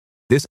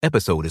 This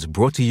episode is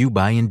brought to you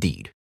by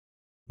Indeed.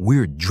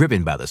 We're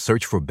driven by the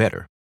search for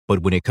better,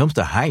 but when it comes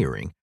to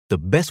hiring, the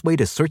best way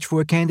to search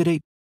for a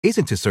candidate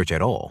isn't to search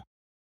at all.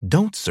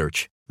 Don't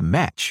search,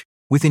 match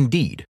with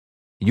Indeed.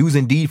 Use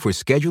Indeed for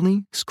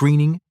scheduling,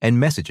 screening, and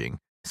messaging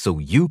so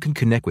you can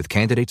connect with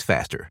candidates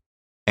faster.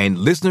 And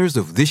listeners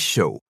of this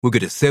show will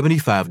get a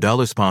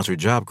 $75 sponsored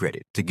job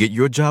credit to get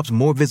your jobs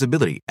more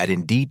visibility at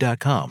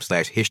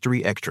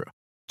Indeed.com/historyextra.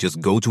 Just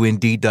go to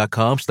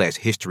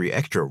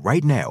Indeed.com/historyextra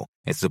right now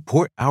and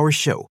support our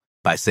show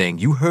by saying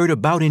you heard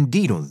about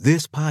Indeed on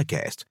this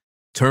podcast.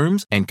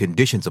 Terms and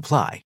conditions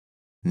apply.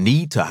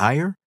 Need to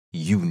hire?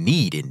 You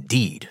need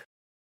Indeed.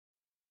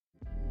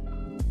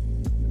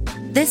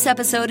 This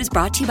episode is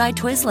brought to you by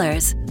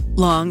Twizzlers.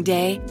 Long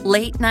day,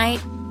 late night,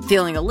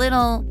 feeling a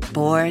little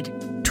bored?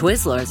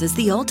 Twizzlers is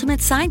the ultimate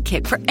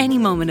sidekick for any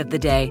moment of the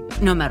day,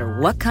 no matter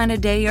what kind of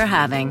day you're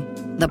having.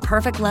 The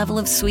perfect level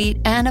of sweet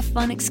and a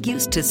fun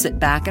excuse to sit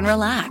back and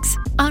relax.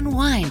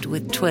 Unwind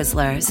with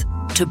Twizzlers.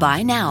 To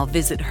buy now,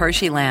 visit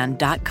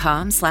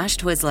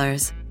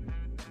Hersheyland.com/Twizzlers.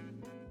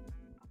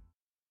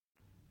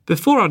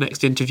 Before our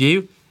next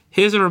interview,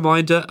 here's a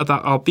reminder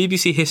about our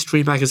BBC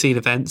History magazine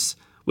events,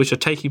 which are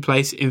taking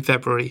place in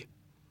February.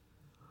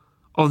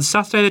 On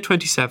Saturday the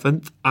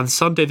 27th and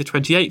Sunday the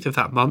 28th of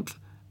that month,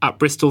 at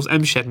Bristol's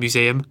Shed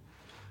Museum,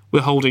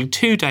 we're holding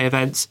 2-day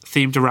events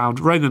themed around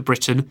Roman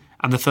Britain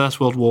and the First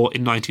World War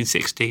in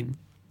 1916.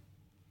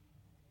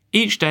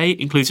 Each day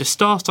includes a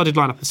star-studded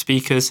lineup of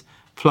speakers,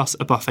 plus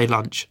a buffet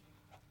lunch.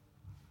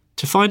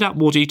 To find out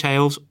more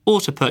details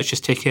or to purchase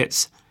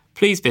tickets,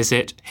 please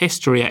visit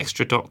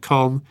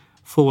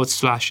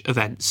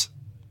historyextra.com/events.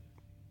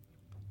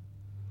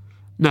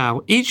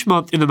 Now, each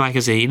month in the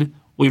magazine,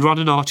 we run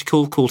an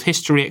article called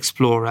History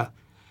Explorer,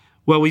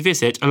 where we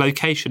visit a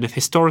location of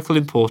historical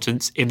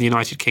importance in the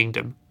United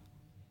Kingdom.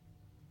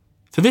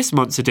 For this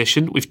month's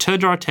edition, we've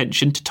turned our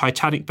attention to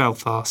Titanic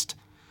Belfast,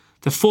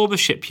 the former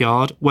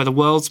shipyard where the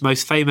world's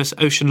most famous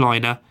ocean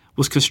liner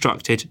was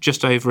constructed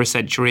just over a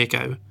century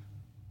ago.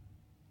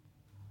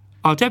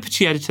 Our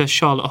deputy editor,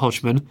 Charlotte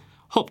Hodgman,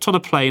 hopped on a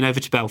plane over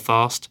to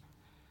Belfast,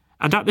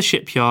 and at the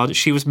shipyard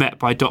she was met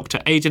by Dr.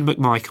 Aidan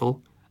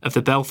McMichael of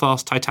the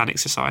Belfast Titanic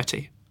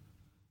Society.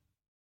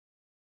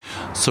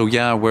 So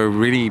yeah, we're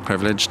really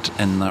privileged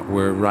in that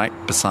we're right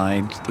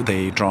beside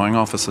the drawing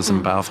offices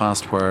in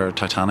Belfast where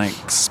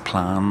Titanic's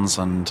plans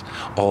and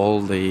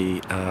all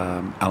the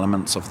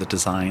elements of the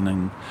design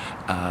and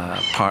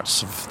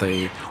parts of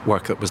the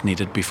work that was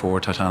needed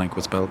before Titanic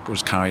was built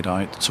was carried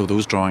out. So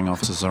those drawing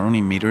offices are only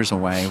metres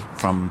away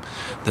from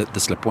the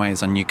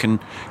slipways, and you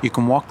can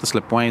walk the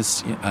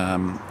slipways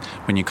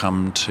when you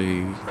come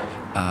to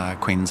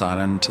Queen's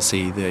Island to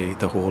see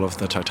the whole of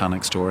the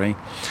Titanic story,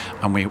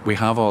 and we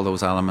have all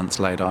those elements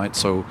laid out.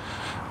 So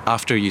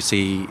after you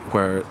see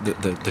where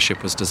the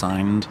ship was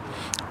designed,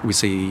 we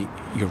see,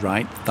 you're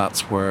right,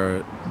 that's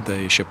where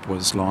the ship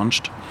was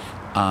launched,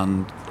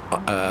 and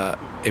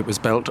it was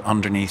built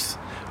underneath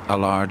a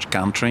large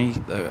gantry.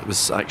 It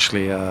was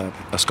actually a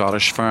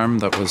Scottish firm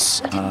that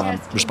was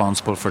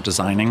responsible for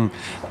designing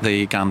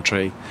the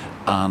gantry,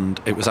 and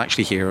it was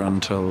actually here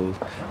until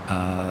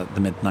the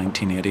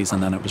mid-1980s,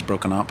 and then it was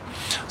broken up.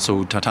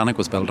 So Titanic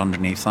was built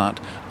underneath that,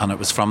 and it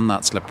was from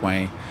that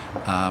slipway,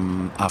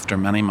 after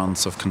many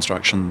months of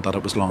construction, that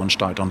it was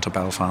launched out onto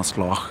Belfast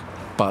Lough.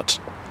 But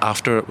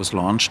after it was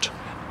launched,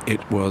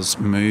 it was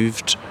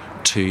moved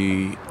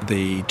to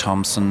the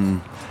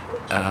Thompson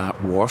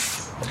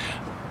Wharf,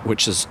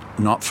 which is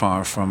not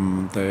far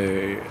from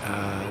the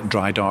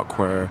dry dock,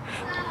 where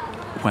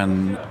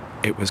when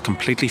it was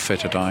completely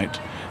fitted out,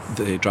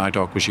 the dry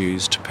dock was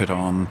used to put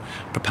on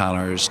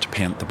propellers, to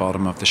paint the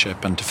bottom of the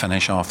ship and to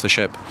finish off the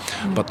ship.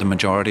 But the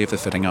majority of the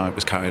fitting out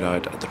was carried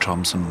out at the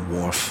Thompson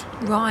Wharf.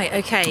 Right,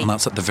 okay. And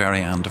that's at the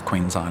very end of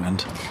Queen's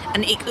Island.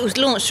 And it was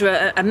launched through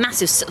a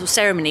massive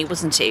ceremony,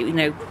 wasn't it? You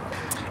know.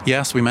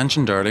 Yes, we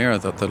mentioned earlier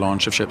that the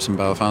launch of ships in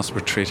Belfast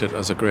were treated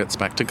as a great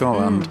spectacle,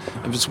 and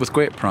it was with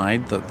great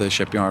pride that the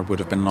shipyard would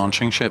have been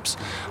launching ships.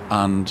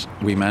 And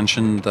we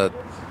mentioned that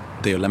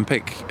the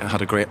Olympic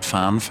had a great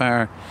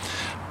fanfare,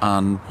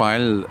 and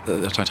while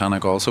the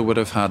Titanic also would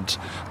have had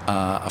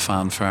a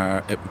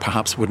fanfare, it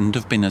perhaps wouldn't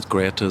have been as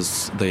great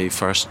as the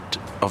first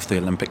of the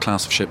Olympic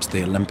class of ships,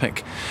 the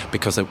Olympic,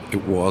 because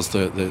it was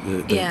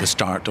the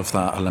start of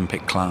that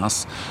Olympic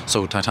class.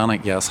 So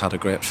Titanic, yes, had a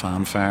great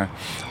fanfare.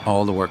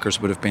 All the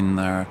workers would have been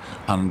there,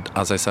 and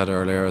as I said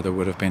earlier, there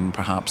would have been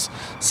perhaps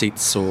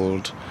seats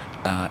sold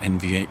in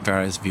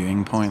various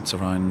viewing points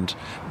around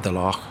the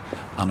loch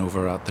and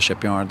over at the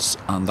shipyards,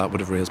 and that would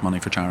have raised money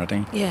for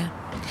charity. Yeah.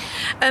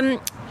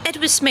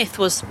 Edward Smith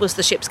was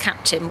the ship's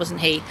captain, wasn't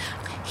he?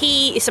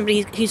 He is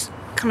somebody who's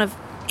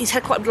he's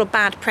had quite a lot of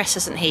bad press,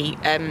 hasn't he?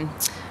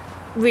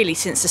 Really,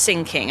 since the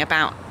sinking,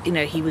 about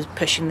he was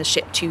pushing the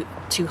ship too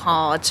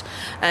hard.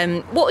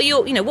 What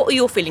are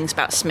your feelings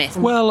about Smith?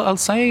 Well, I'll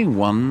say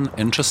one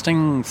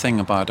interesting thing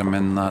about him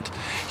in that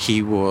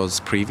he was,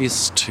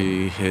 previous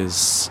to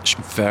his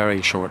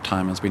very short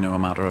time, as we know, a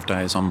matter of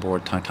days on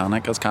board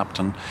Titanic as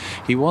captain,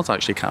 he was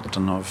actually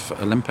captain of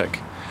Olympic.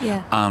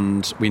 Yeah.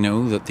 And we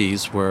know that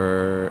these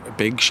were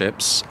big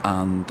ships,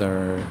 and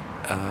their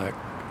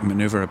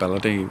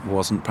manoeuvrability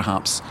wasn't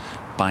perhaps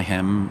by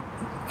him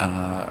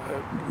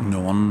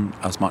known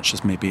as much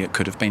as maybe it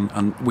could have been,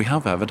 and we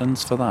have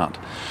evidence for that,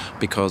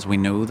 because we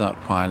know that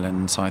while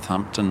in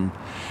Southampton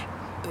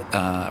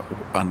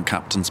and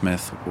Captain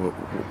Smith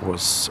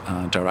was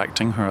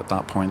directing her at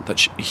that point, that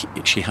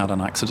she had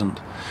an accident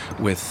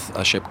with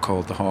a ship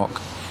called the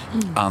Hawk.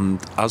 And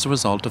as a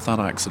result of that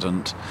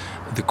accident,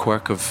 the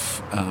quirk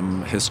of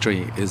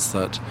history is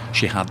that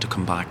she had to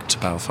come back to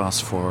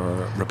Belfast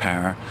for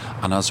repair,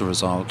 and as a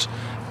result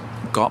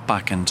got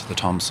back into the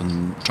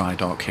Thompson dry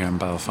dock here in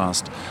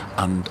Belfast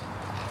and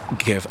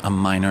gave a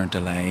minor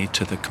delay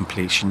to the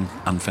completion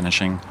and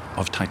finishing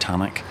of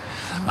Titanic.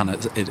 And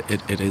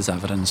it is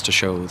evidence to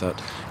show that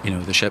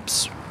the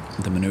ships,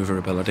 the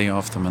manoeuvrability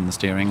of them and the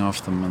steering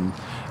of them and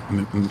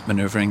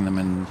manoeuvring them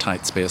in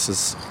tight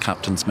spaces,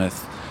 Captain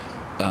Smith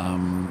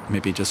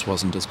maybe just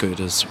wasn't as good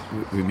as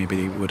we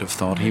maybe would have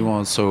thought he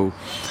was. So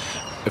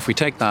if we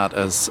take that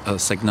as a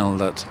signal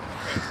that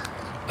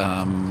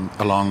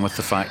along with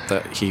the fact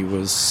that he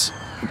was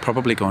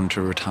probably going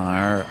to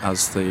retire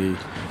as the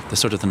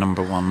sort of the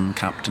number one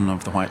captain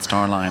of the White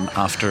Star Line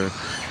after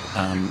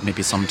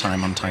maybe some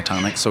time on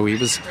Titanic. So he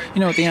was,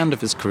 at the end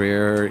of his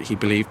career, he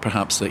believed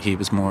perhaps that he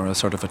was more a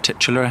sort of a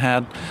titular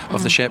head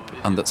of the ship,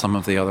 and that some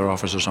of the other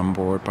officers on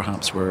board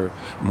perhaps were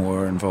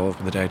more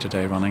involved with the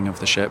day-to-day running of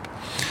the ship.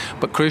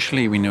 But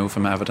crucially, we know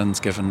from evidence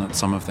given at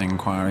some of the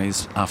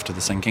inquiries after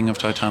the sinking of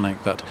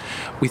Titanic that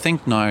we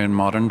think now in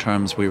modern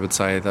terms we would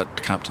say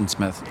that Captain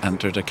Smith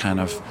entered a kind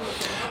of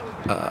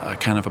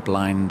a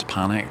blind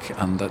panic,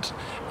 and that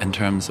in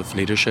terms of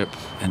leadership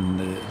in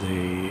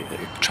the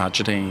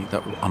tragedy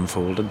that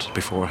unfolded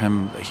before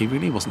him, he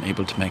really wasn't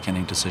able to make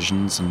any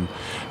decisions, and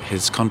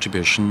his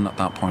contribution at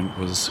that point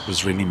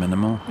was really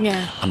minimal.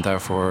 Yeah. And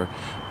therefore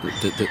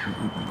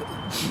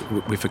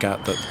we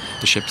forget that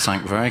the ship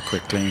sank very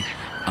quickly,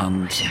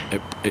 and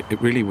it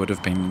really would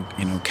have been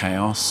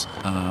chaos,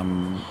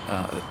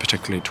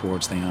 particularly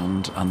towards the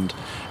end, and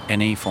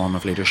any form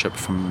of leadership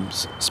from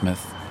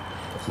Smith,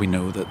 we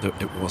know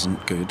that it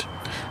wasn't good.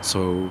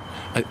 So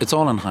it's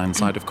all in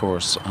hindsight, of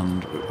course,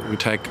 and we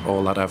take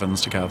all that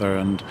evidence together,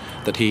 and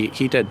that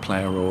he did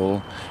play a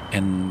role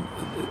in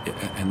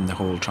the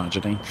whole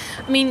tragedy.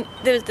 I mean,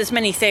 there's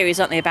many theories,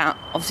 aren't there, about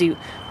obviously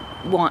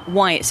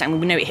why it sank.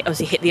 We know it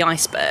obviously hit the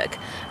iceberg.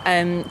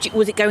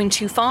 Was it going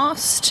too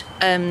fast?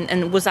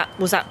 And was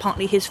that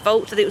partly his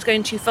fault that it was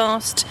going too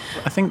fast?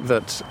 I think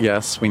that,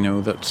 yes, we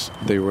know that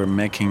they were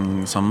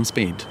making some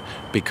speed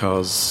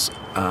because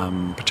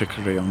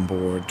particularly on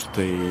board,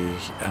 the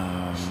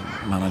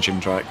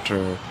managing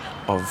director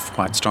of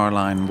White Star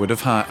Line would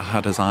have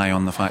had his eye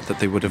on the fact that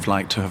they would have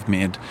liked to have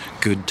made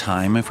good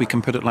time, if we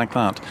can put it like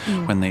that,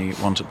 when they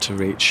wanted to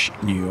reach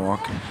New York,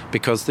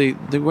 because they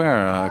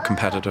were a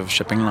competitive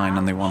shipping line,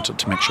 and they wanted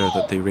to make sure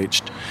that they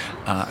reached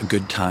a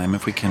good time,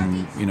 if we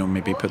can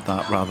maybe put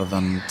that, rather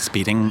than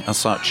speeding as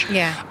such.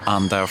 Yeah.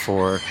 And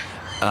therefore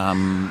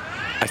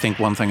I think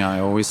one thing I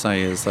always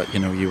say is that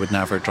you would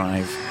never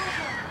drive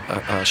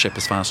a ship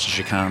as fast as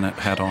you can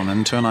head on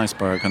into an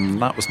iceberg,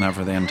 and that was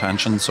never the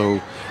intention. So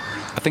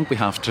I think we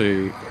have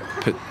to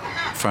put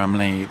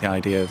firmly the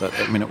idea that,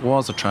 it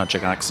was a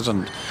tragic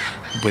accident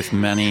with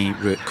many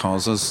root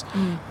causes,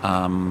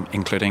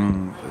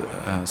 including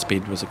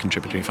speed was a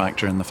contributory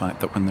factor in the fact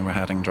that when they were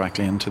heading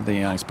directly into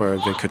the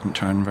iceberg, they couldn't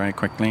turn very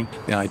quickly.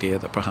 The idea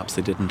that perhaps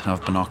they didn't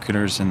have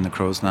binoculars in the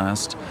crow's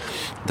nest,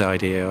 the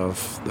idea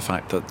of the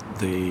fact that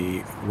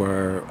there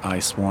were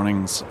ice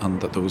warnings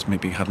and that those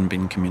maybe hadn't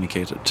been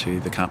communicated to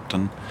the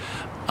captain,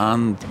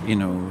 and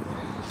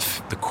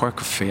the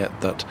quirk of fate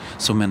that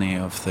so many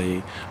of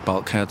the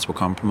bulkheads were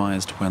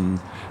compromised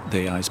when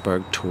the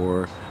iceberg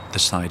tore the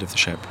side of the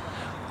ship.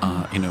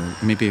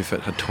 Maybe if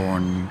it had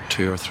torn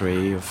 2 or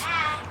 3 of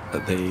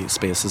the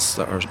spaces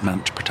that are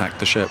meant to protect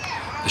the ship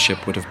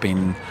would have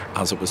been,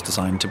 as it was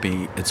designed to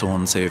be, its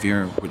own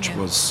saviour, which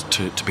was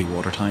to be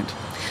watertight.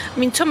 I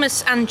mean,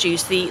 Thomas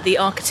Andrews, the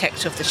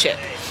architect of the ship,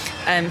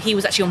 he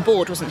was actually on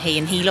board, wasn't he?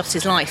 And he lost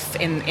his life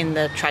in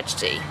the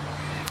tragedy.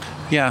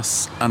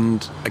 Yes,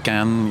 and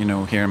again,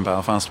 here in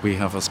Belfast we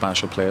have a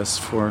special place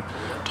for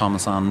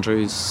Thomas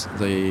Andrews,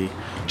 the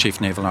chief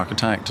naval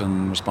architect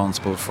and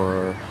responsible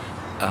for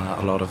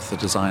a lot of the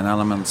design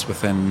elements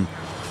within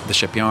the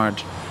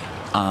shipyard.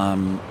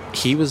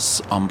 He was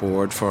on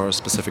board for a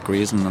specific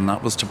reason, and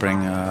that was to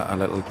bring a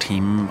little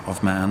team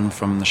of men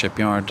from the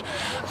shipyard,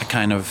 a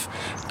kind of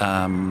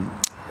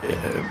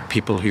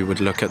people who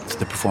would look at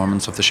the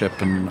performance of the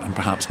ship and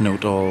perhaps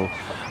note all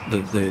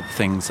the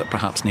things that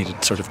perhaps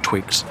needed sort of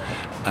tweaked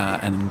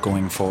in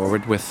going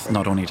forward with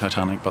not only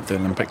Titanic but the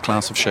Olympic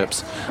class of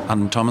ships.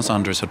 And Thomas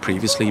Andrews had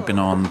previously been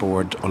on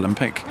board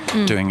Olympic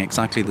doing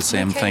exactly the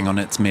same thing on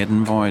its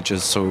maiden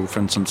voyages. So for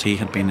instance, he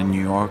had been in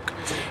New York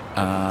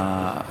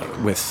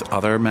with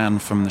other men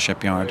from the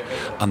shipyard,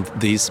 and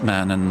these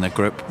men in the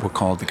group were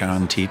called the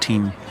Guarantee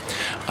Team.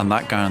 And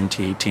that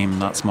Guarantee Team,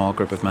 that small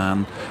group of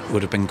men,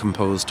 would have been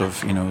composed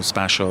of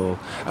special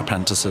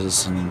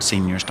apprentices and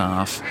senior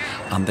staff,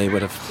 and they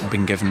would have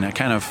been given a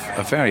kind of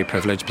a very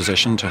privileged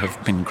position to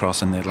have been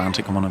crossing the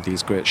Atlantic on one of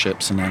these great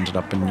ships and ended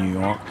up in New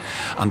York,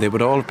 and they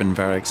would all have been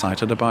very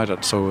excited about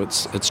it. So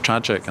it's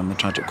tragic, and the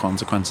tragic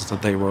consequences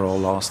that they were all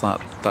lost,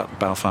 that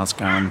Belfast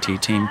Guarantee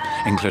Team,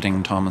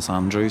 including Thomas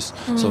Andrews.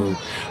 So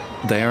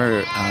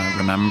they're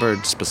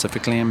remembered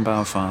specifically in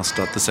Belfast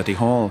at the City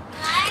Hall.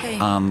 Okay.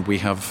 And we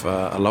have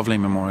a lovely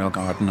memorial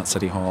garden at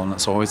City Hall, and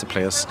it's always a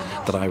place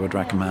that I would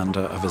recommend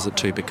a visit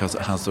to, because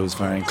it has those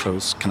very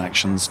close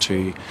connections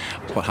to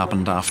what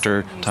happened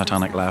after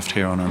Titanic left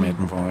here on her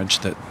maiden voyage,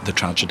 the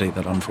tragedy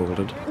that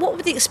unfolded. What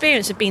would the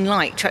experience have been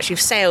like to actually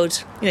have sailed,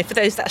 for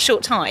that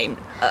short time,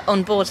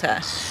 on board her?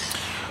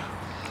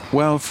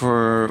 Well,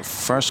 for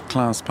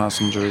first-class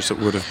passengers, it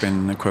would have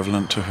been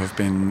equivalent to have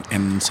been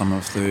in some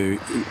of the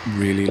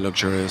really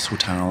luxurious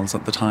hotels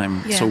at the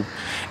time. Yeah. So,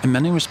 in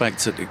many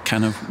respects, it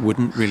kind of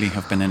wouldn't really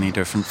have been any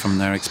different from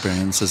their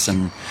experiences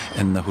in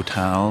the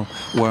hotel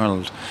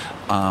world.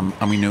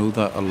 And we know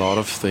that a lot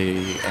of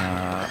the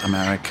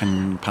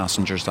American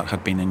passengers that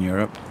had been in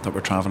Europe that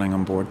were travelling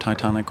on board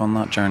Titanic on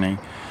that journey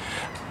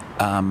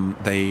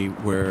They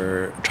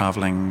were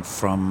travelling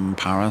from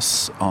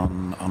Paris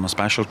on a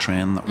special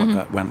train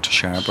that went to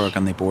Cherbourg,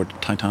 and they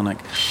boarded Titanic.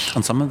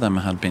 And some of them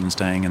had been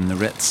staying in the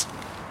Ritz.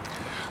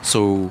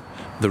 So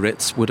the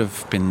Ritz would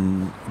have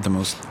been the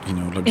most,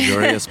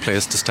 luxurious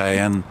place to stay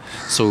in.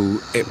 So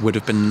it would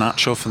have been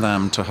natural for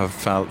them to have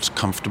felt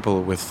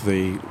comfortable with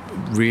the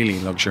really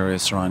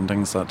luxurious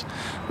surroundings that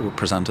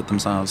presented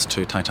themselves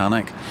to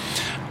Titanic.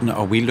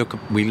 No, we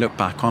look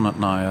back on it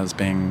now as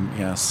being,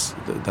 yes,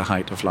 the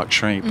height of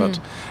luxury, but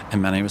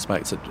in many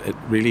respects it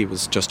really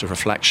was just a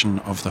reflection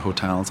of the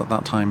hotels at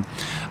that time,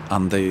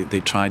 and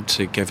they tried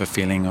to give a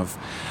feeling of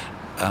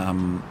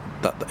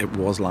that it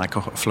was like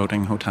a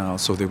floating hotel.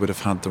 So they would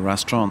have had the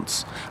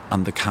restaurants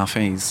and the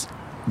cafes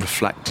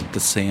reflected the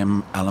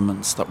same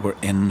elements that were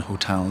in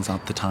hotels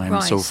at the time.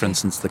 Right, so, for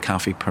instance, the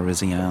Café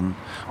Parisien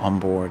on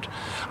board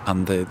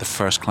and the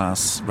first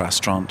class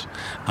restaurant,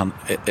 and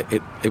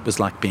it was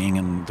like being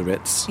in the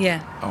Ritz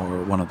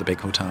or one of the big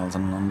hotels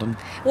in London.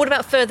 What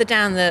about further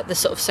down the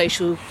sort of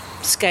social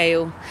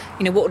scale?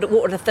 What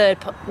would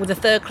the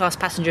third class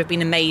passenger have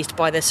been amazed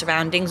by their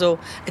surroundings, or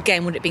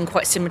again would it have been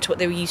quite similar to what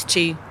they were used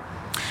to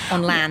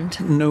on land?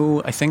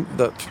 No, I think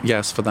that,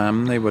 yes, for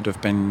them they would have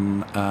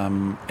been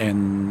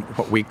in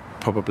what we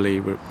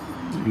probably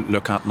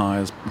look at now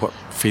as what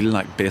feel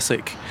like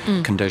basic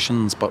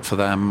conditions, but for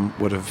them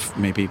would have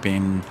maybe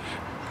been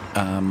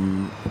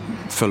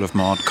full of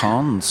mod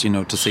cons,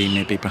 to see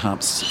maybe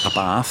perhaps a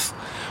bath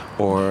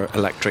or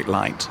electric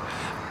light,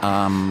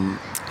 and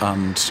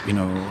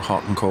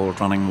hot and cold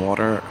running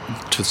water.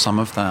 To some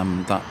of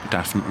them that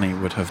definitely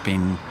would have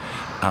been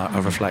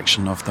a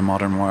reflection of the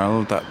modern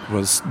world that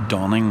was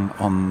dawning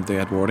on the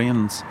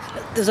Edwardians.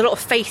 There's a lot of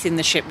faith in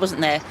the ship,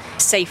 wasn't there?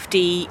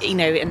 Safety,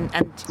 and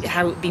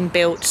how it had been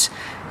built.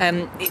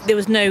 There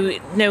was no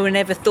one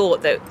ever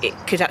thought that it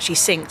could actually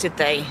sink, did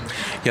they?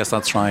 Yes,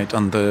 that's right.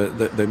 And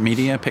the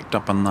media picked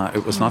up on that.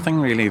 It was nothing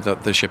really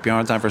that the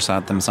shipyards ever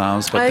said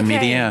themselves, but the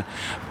media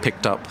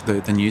picked up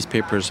the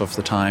newspapers of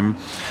the time.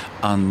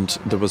 And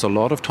there was a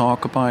lot of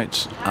talk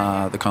about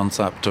the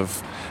concept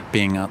of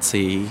being at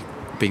sea,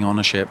 being on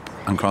a ship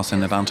and crossing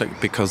the Atlantic,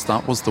 because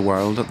that was the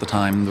world at the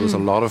time. There was a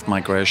lot of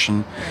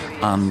migration,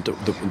 and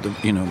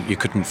you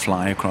couldn't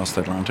fly across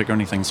the Atlantic or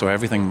anything, so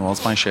everything was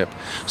by ship.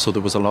 So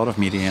there was a lot of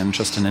media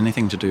interest in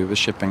anything to do with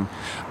shipping,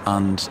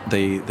 and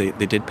they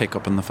did pick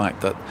up on the fact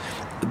that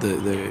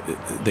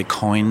they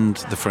coined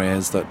the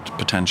phrase that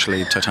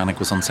potentially Titanic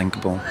was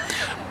unsinkable,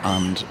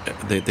 and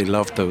they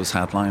loved those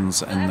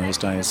headlines in those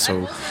days.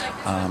 So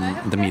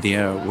the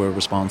media were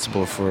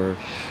responsible for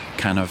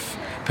kind of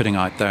putting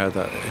out there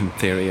that in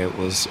theory it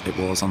was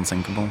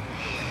unsinkable.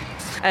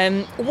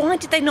 Why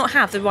did they not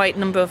have the right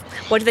number of?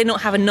 Why did they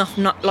not have enough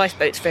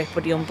lifeboats for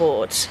everybody on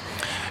board?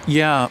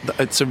 Yeah,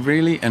 it's a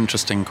really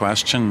interesting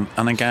question.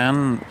 And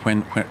again,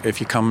 if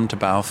you come to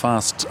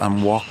Belfast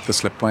and walk the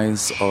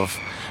slipways of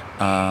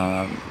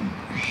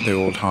the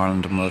old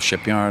Harland and Wolff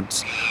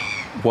shipyards,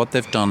 what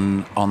they've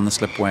done on the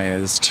slipway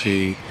is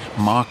to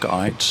mark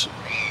out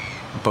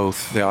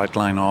both the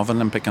outline of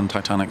Olympic and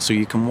Titanic, so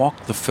you can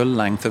walk the full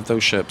length of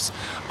those ships,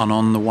 and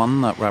on the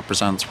one that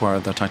represents where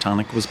the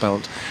Titanic was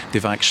built,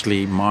 they've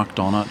actually marked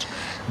on it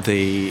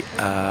the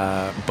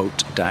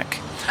boat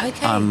deck.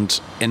 Okay. And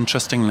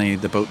interestingly,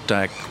 the boat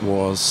deck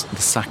was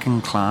the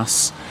second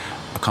class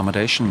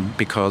accommodation,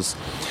 because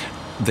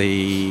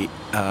the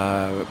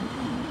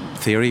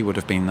theory would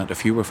have been that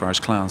if you were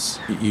first class,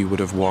 you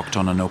would have walked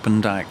on an open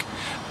deck,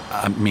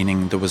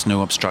 meaning there was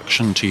no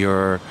obstruction to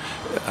your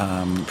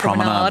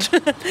promenade,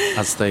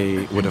 as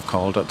they would have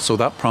called it. So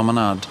that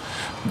promenade,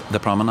 the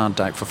promenade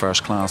deck for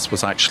first class,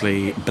 was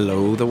actually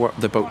below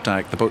the boat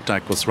deck. The boat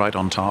deck was right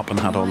on top and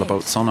had all the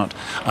boats on it.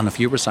 And if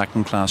you were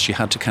second class, you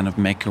had to kind of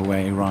make your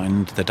way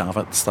around the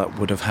davits that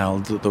would have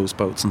held those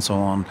boats and so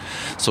on.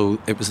 So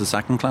it was the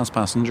second class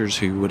passengers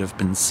who would have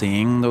been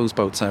seeing those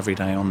boats every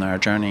day on their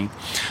journey.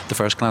 The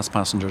first class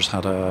passengers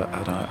had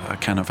a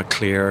kind of a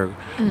clear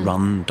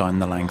run down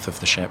the length of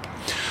the ship.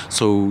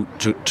 So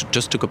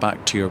just to go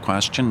back to your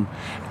question,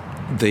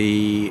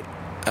 the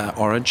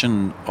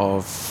origin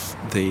of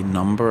the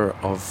number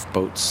of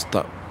boats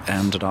that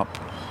ended up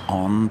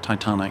on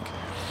Titanic,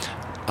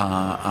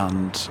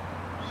 and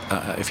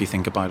if you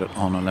think about it,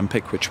 on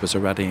Olympic, which was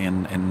already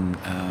in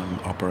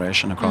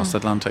operation across the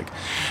Atlantic,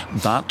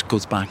 that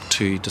goes back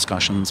to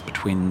discussions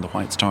between the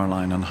White Star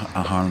Line and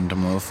Harland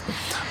and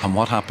Wolff. And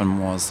what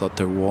happened was that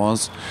there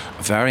was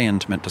a very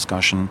intimate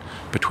discussion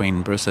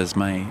between Bruce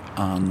Ismay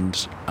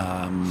and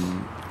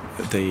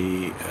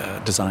the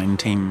design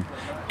team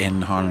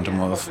in Harland and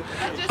Wolff,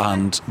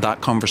 and that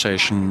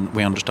conversation,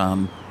 we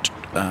understand,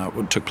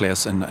 took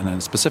place in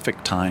a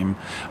specific time,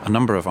 a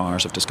number of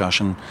hours of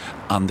discussion,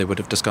 and they would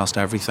have discussed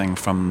everything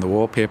from the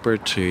wallpaper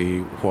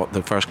to what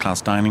the first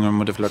class dining room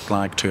would have looked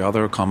like to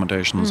other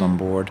accommodations on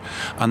board.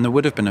 And there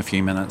would have been a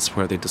few minutes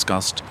where they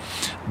discussed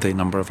the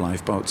number of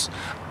lifeboats.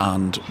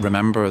 And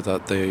remember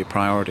that the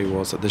priority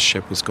was that this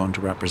ship was going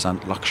to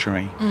represent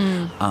luxury,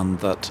 and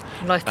that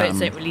lifeboats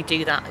don't really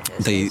do that.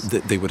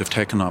 They would have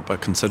taken up a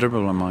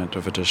considerable amount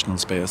of additional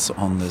space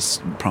on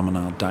this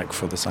promenade deck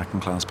for the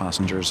second class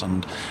passengers,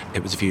 and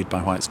it was viewed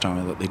by White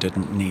Star that they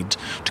didn't need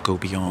to go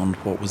beyond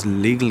what was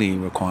legally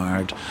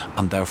required,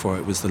 and therefore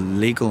it was the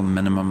legal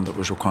minimum that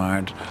was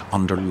required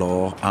under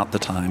law at the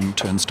time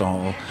to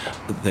install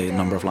the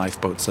number of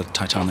lifeboats that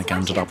Titanic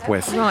ended up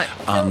with,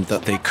 and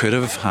that they could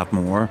have had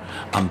more,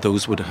 and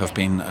those would have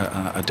been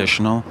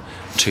additional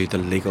to the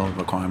legal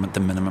requirement, the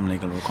minimum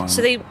legal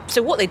requirement.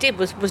 So what they did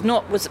was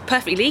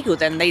perfectly legal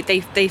then.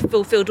 They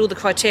fulfilled all the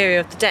criteria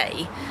of the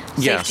day,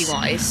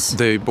 safety-wise. Yes.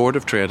 The Board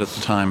of Trade at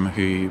the time,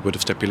 who would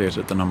have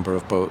stipulated the number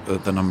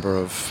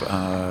of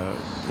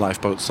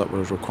lifeboats that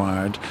were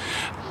required,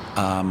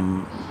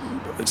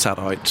 set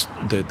out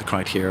the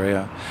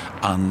criteria,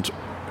 and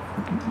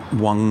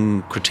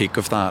one critique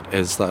of that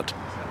is that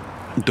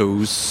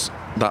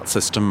that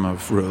system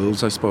of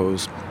rules, I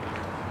suppose,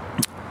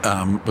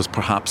 was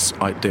perhaps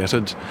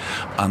outdated,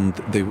 and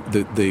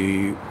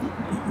the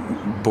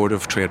Board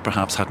of Trade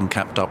perhaps hadn't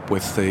kept up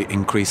with the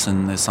increase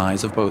in the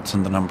size of boats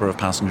and the number of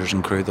passengers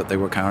and crew that they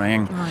were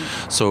carrying. Right.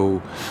 So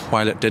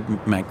while it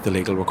did make the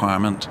legal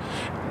requirement,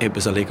 it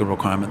was a legal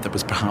requirement that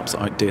was perhaps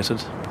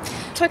outdated.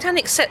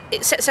 Titanic set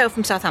sail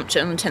from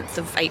Southampton on the 10th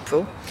of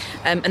April,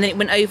 and then it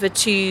went over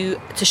to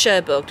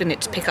Cherbourg, didn't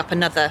it, to pick up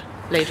another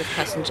load of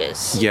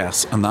passengers.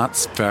 Yes, and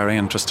that's very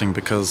interesting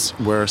because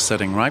we're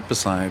sitting right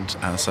beside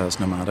SS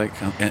Nomadic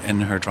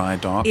in her dry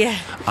dock. Yeah.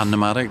 And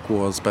Nomadic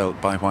was built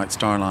by White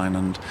Star Line,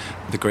 and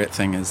the great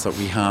thing is that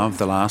we have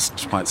the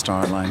last White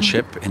Star Line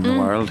ship in the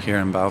world here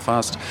in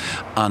Belfast,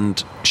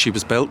 and she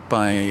was built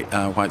by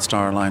White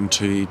Star Line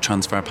to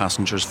transfer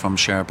passengers from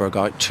Cherbourg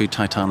out to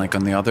Titanic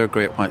and the other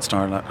great White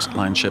Star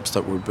Line ships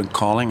that we've been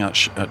calling at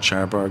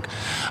Cherbourg.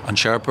 And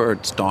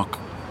Cherbourg's dock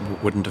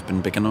wouldn't have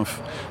been big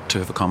enough to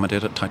have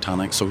accommodated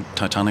Titanic, so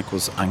Titanic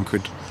was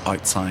anchored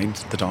outside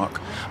the dock,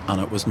 and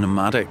it was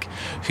Nomadic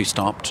who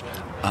stopped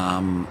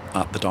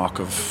at the dock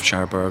of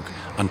Cherbourg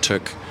and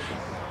took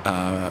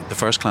the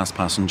first class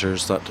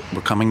passengers that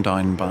were coming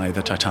down by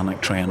the Titanic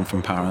train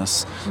from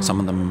Paris, some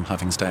of them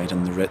having stayed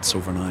in the Ritz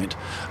overnight,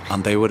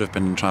 and they would have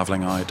been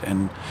travelling out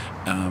in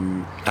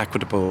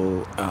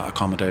equitable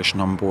accommodation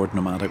on board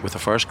Nomadic with a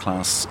first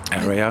class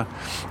area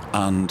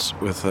and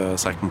with a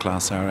second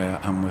class area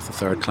and with a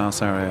third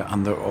class area,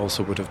 and there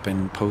also would have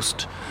been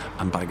post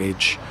and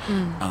baggage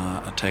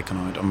taken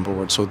out on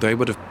board. So they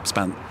would have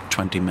spent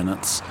 20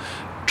 minutes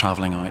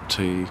travelling out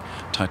to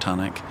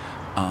Titanic.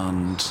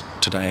 And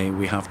today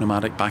we have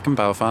Nomadic back in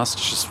Belfast,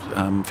 just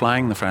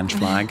flying the French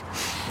flag,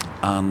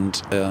 and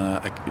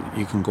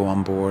you can go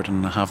on board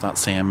and have that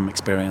same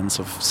experience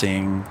of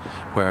seeing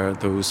where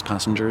those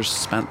passengers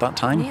spent that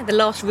time. Yeah, the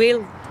last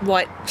real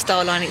White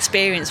Star Line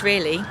experience,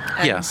 really.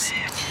 Yes.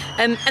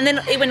 And then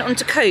it went on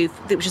to Cove,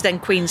 which was then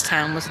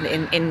Queenstown, wasn't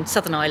it, in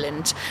Southern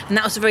Ireland, and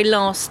that was the very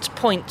last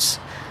point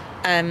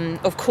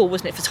of call,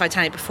 wasn't it, for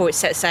Titanic before it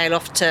set sail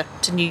off to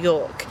New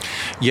York?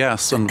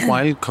 Yes, and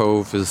while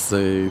Cove is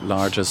the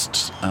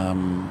largest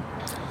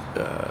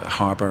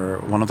harbour,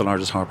 one of the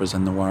largest harbours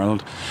in the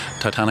world,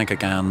 Titanic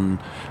again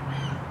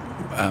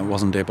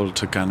wasn't able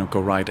to kind of go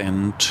right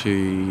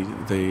into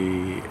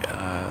the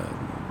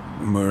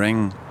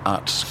mooring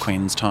at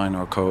Queenstown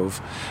or Cove.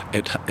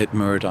 It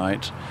moored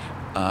out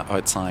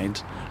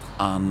outside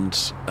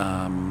and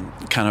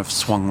kind of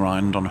swung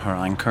round on her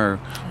anchor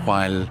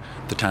while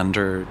the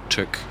tender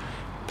took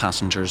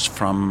passengers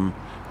from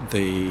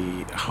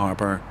the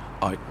harbour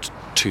out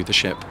to the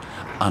ship.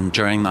 And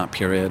during that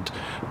period,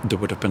 there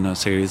would have been a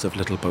series of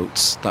little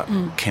boats that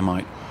came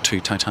out to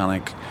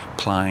Titanic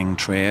plying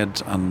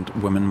trade, and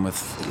women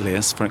with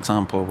lace, for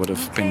example, would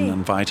have been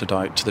invited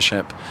out to the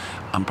ship,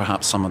 and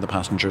perhaps some of the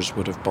passengers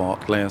would have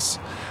bought lace.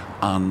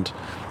 And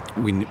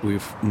we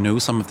know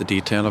some of the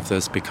detail of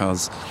this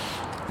because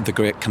the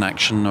great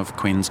connection of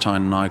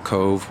Queenstown, now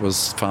Cove,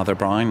 was Father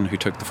Brown, who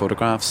took the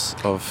photographs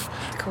of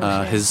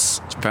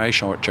his very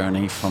short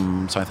journey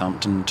from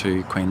Southampton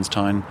to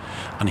Queenstown,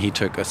 and he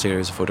took a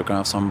series of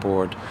photographs on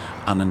board,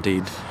 and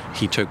indeed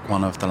he took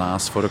one of the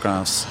last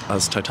photographs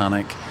as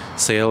Titanic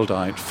sailed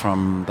out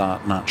from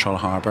that natural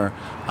harbour,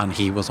 and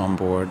he was on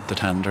board the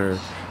tender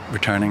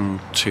returning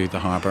to the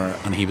harbour,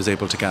 and he was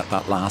able to get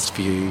that last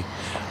view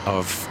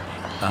of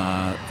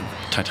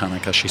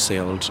Titanic as she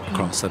sailed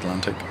across the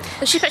Atlantic.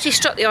 The ship actually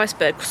struck the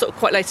iceberg sort of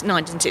quite late at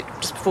night, didn't it?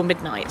 Just before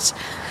midnight.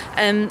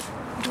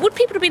 Would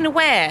people have been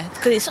aware,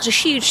 because it's such a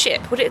huge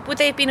ship, would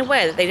they have been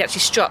aware that they'd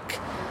actually struck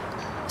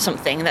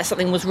something and that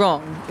something was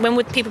wrong? When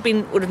would people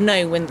would have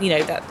known when,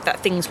 that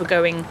things were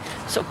going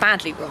sort of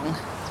badly wrong?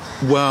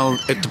 Well,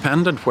 it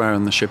depended where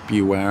in the ship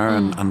you were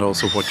and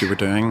also what you were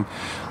doing.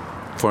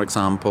 For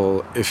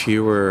example, if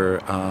you were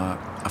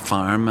a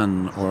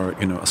fireman or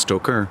a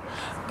stoker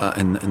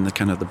in the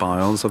kind of the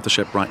bowels of the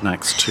ship, right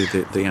next to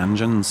the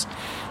engines,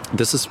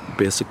 this is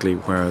basically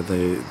where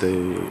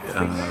the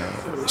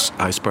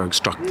iceberg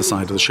struck the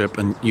side of the ship,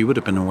 and you would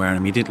have been aware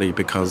immediately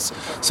because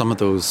some of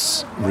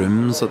those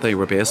rooms that they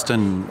were based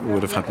in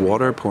would have had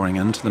water pouring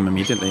into them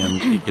immediately,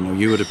 and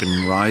you would have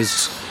been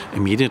roused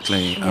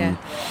immediately. Yeah.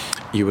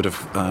 You would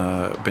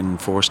have been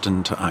forced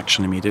into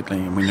action immediately.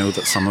 And we know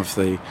that some of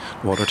the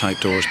watertight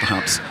doors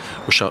perhaps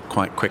were shut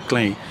quite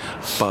quickly.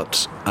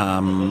 But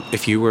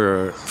if you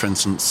were, for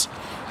instance,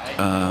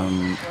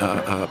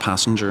 a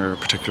passenger,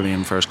 particularly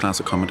in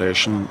first-class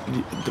accommodation,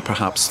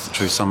 perhaps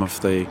through some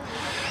of the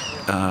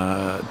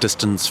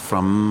distance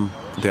from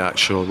the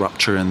actual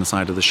rupture in the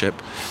side of the ship,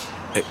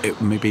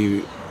 it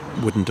maybe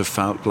wouldn't have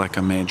felt like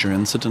a major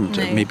incident.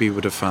 No. It maybe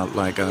would have felt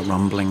like a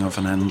rumbling of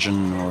an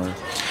engine, or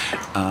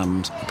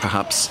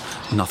perhaps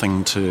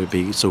nothing to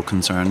be so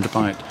concerned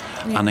about.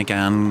 Yeah. And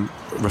again,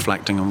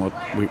 reflecting on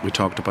what we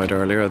talked about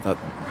earlier, that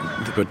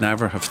they would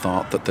never have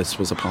thought that this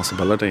was a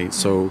possibility.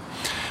 So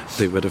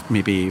they would have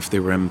maybe, if they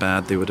were in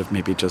bed, they would have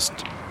maybe just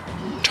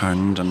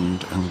turned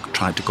and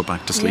tried to go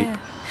back to sleep. Yeah.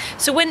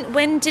 So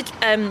when did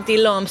the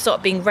alarm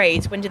start being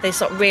raised? When did they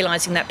start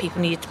realising that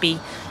people needed to be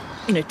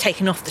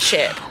taken off the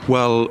ship?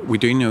 Well, we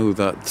do know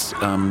that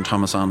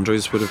Thomas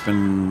Andrews would have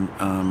been,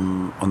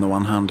 on the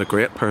one hand, a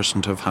great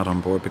person to have had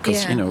on board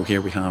because,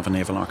 here we have a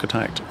naval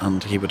architect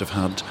and he would have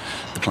had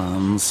the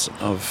plans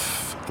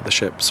of the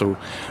ship. So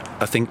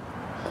I think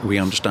we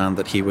understand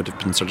that he would have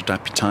been sort of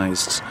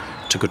deputised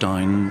to go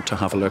down to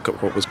have a look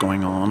at what was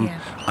going on,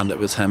 and it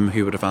was him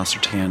who would have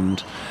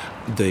ascertained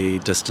the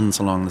distance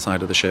along the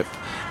side of the ship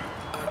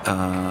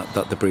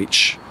that the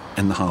breach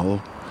in the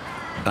hull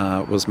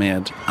was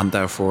made, and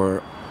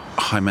therefore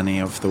how many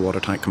of the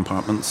watertight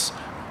compartments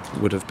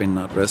would have been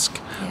at risk.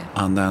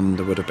 And then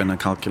there would have been a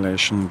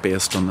calculation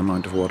based on the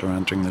amount of water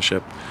entering the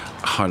ship,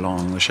 how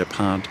long the ship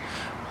had,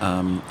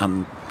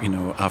 and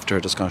after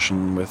a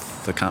discussion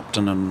with the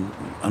captain,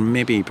 and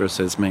maybe Bruce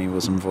Ismay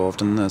was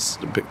involved in this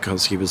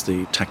because he was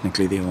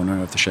technically the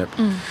owner of the ship,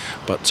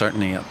 but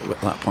certainly at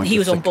that point he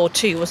was on board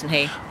too, wasn't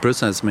he?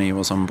 Bruce Ismay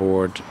was on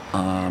board,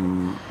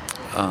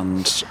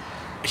 and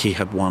he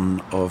had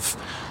one of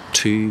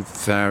two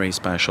very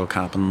special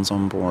cabins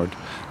on board,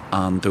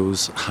 and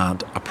those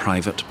had a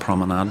private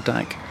promenade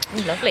deck.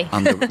 Lovely.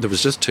 And there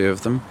was just two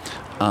of them,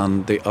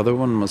 and the other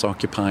one was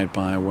occupied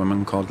by a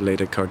woman called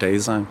Lady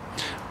Cardeza,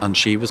 and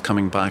she was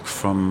coming back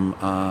from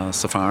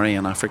safari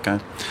in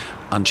Africa.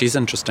 And she's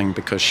interesting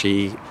because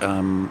she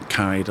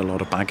carried a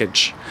lot of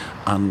baggage,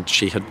 and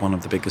she had one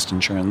of the biggest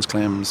insurance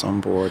claims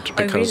on board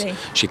because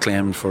she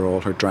claimed for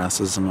all her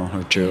dresses and all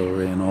her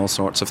jewellery and all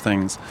sorts of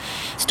things.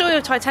 The story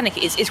of Titanic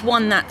is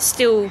one that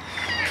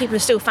people are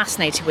still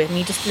fascinated with, and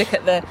you just look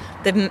at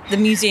the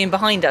museum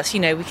behind us. We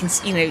can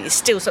it's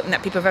still something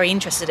that people are very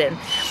interested in.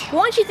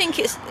 Why do you think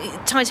it's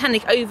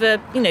Titanic over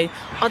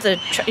other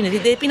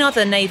there've been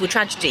other naval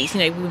tragedies?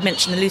 We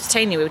mentioned the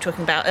Lusitania we were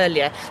talking about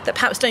earlier that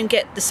perhaps don't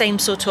get the same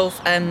sort of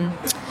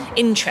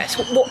interest.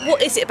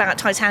 What is it about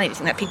Titanic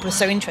that people are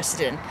so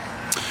interested in?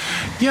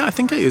 Yeah, I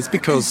think it is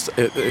because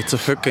it's a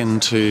hook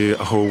into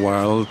a whole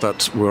world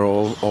that we're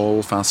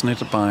all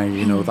fascinated by.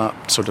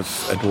 That sort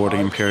of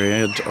Edwardian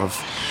period of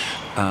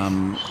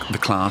the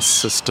class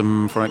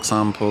system, for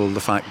example, the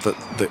fact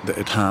that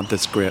it had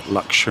this great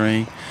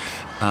luxury,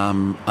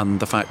 and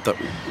the fact that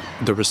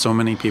there were so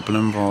many people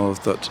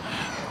involved that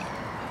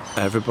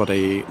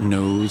everybody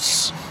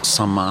knows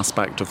some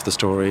aspect of the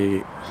story,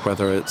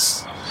 whether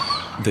it's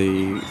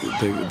the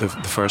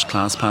first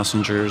class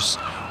passengers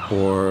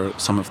or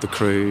some of the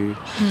crew,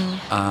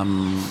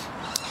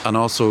 and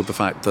also the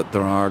fact that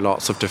there are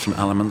lots of different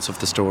elements of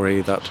the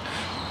story that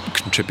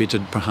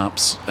contributed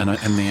perhaps in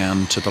the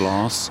end to the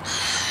loss.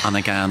 And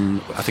again,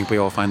 I think we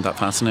all find that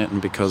fascinating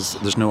because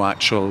there's no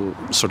actual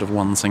sort of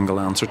one single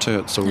answer to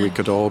it. So we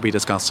could all be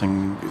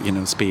discussing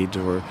speed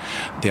or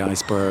the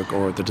iceberg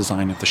or the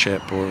design of the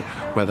ship or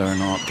whether or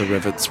not the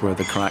rivets were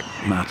the correct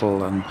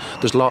metal, and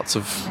there's lots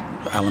of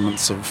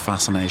elements of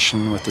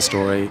fascination with the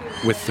story,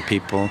 with the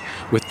people,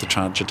 with the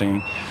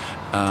tragedy,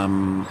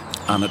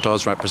 and it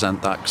does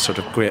represent that sort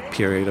of great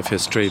period of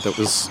history that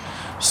was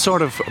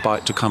sort of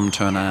about to come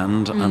to an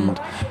end, and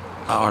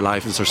our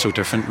lives are so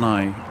different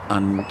now,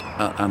 and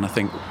I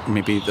think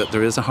maybe that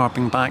there is a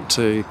harping back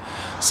to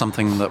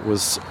something that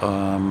was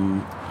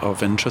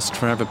of interest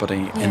for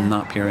everybody in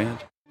that period.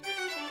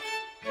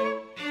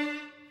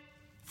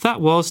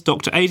 That was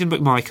Dr. Aidan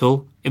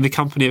McMichael in the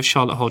company of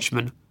Charlotte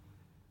Hodgman.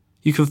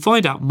 You can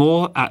find out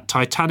more at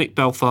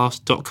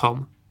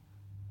titanicbelfast.com.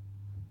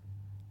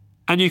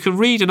 And you can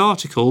read an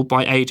article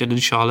by Aidan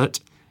and Charlotte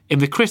in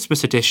the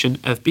Christmas edition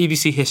of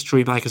BBC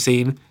History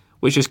magazine,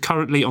 which is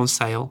currently on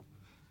sale.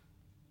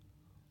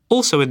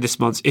 Also in this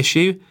month's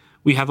issue,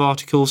 we have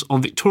articles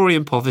on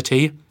Victorian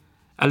poverty,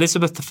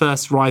 Elizabeth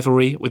I's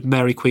rivalry with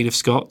Mary Queen of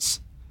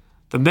Scots,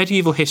 the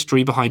medieval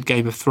history behind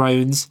Game of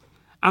Thrones,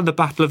 and the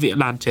Battle of the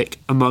Atlantic,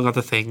 among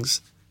other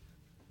things.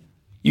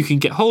 You can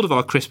get hold of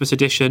our Christmas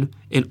edition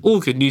in all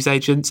good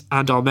newsagents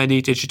and our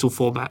many digital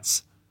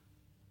formats.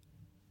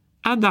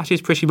 And that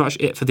is pretty much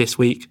it for this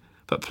week,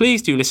 but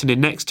please do listen in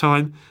next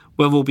time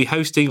when we'll be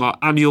hosting our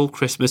annual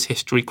Christmas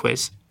history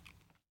quiz.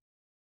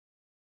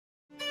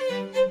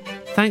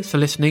 Thanks for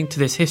listening to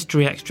this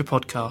History Extra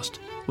podcast,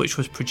 which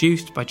was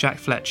produced by Jack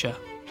Fletcher.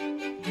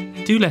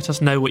 Do let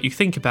us know what you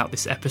think about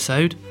this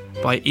episode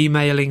by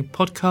emailing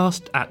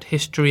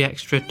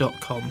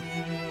podcast@historyextra.com,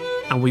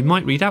 and we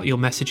might read out your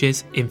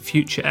messages in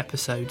future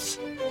episodes.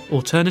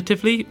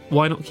 Alternatively,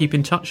 why not keep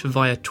in touch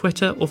via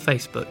Twitter or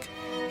Facebook,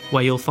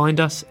 where you'll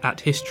find us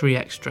at History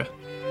Extra.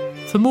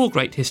 For more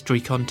great history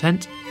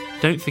content,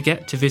 don't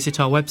forget to visit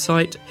our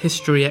website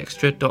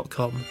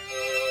historyextra.com,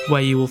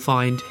 where you will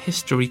find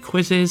history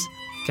quizzes,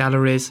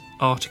 galleries,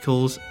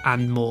 articles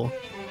and more.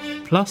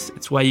 Plus,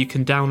 it's where you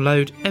can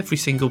download every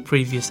single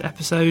previous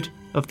episode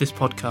of this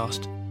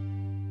podcast.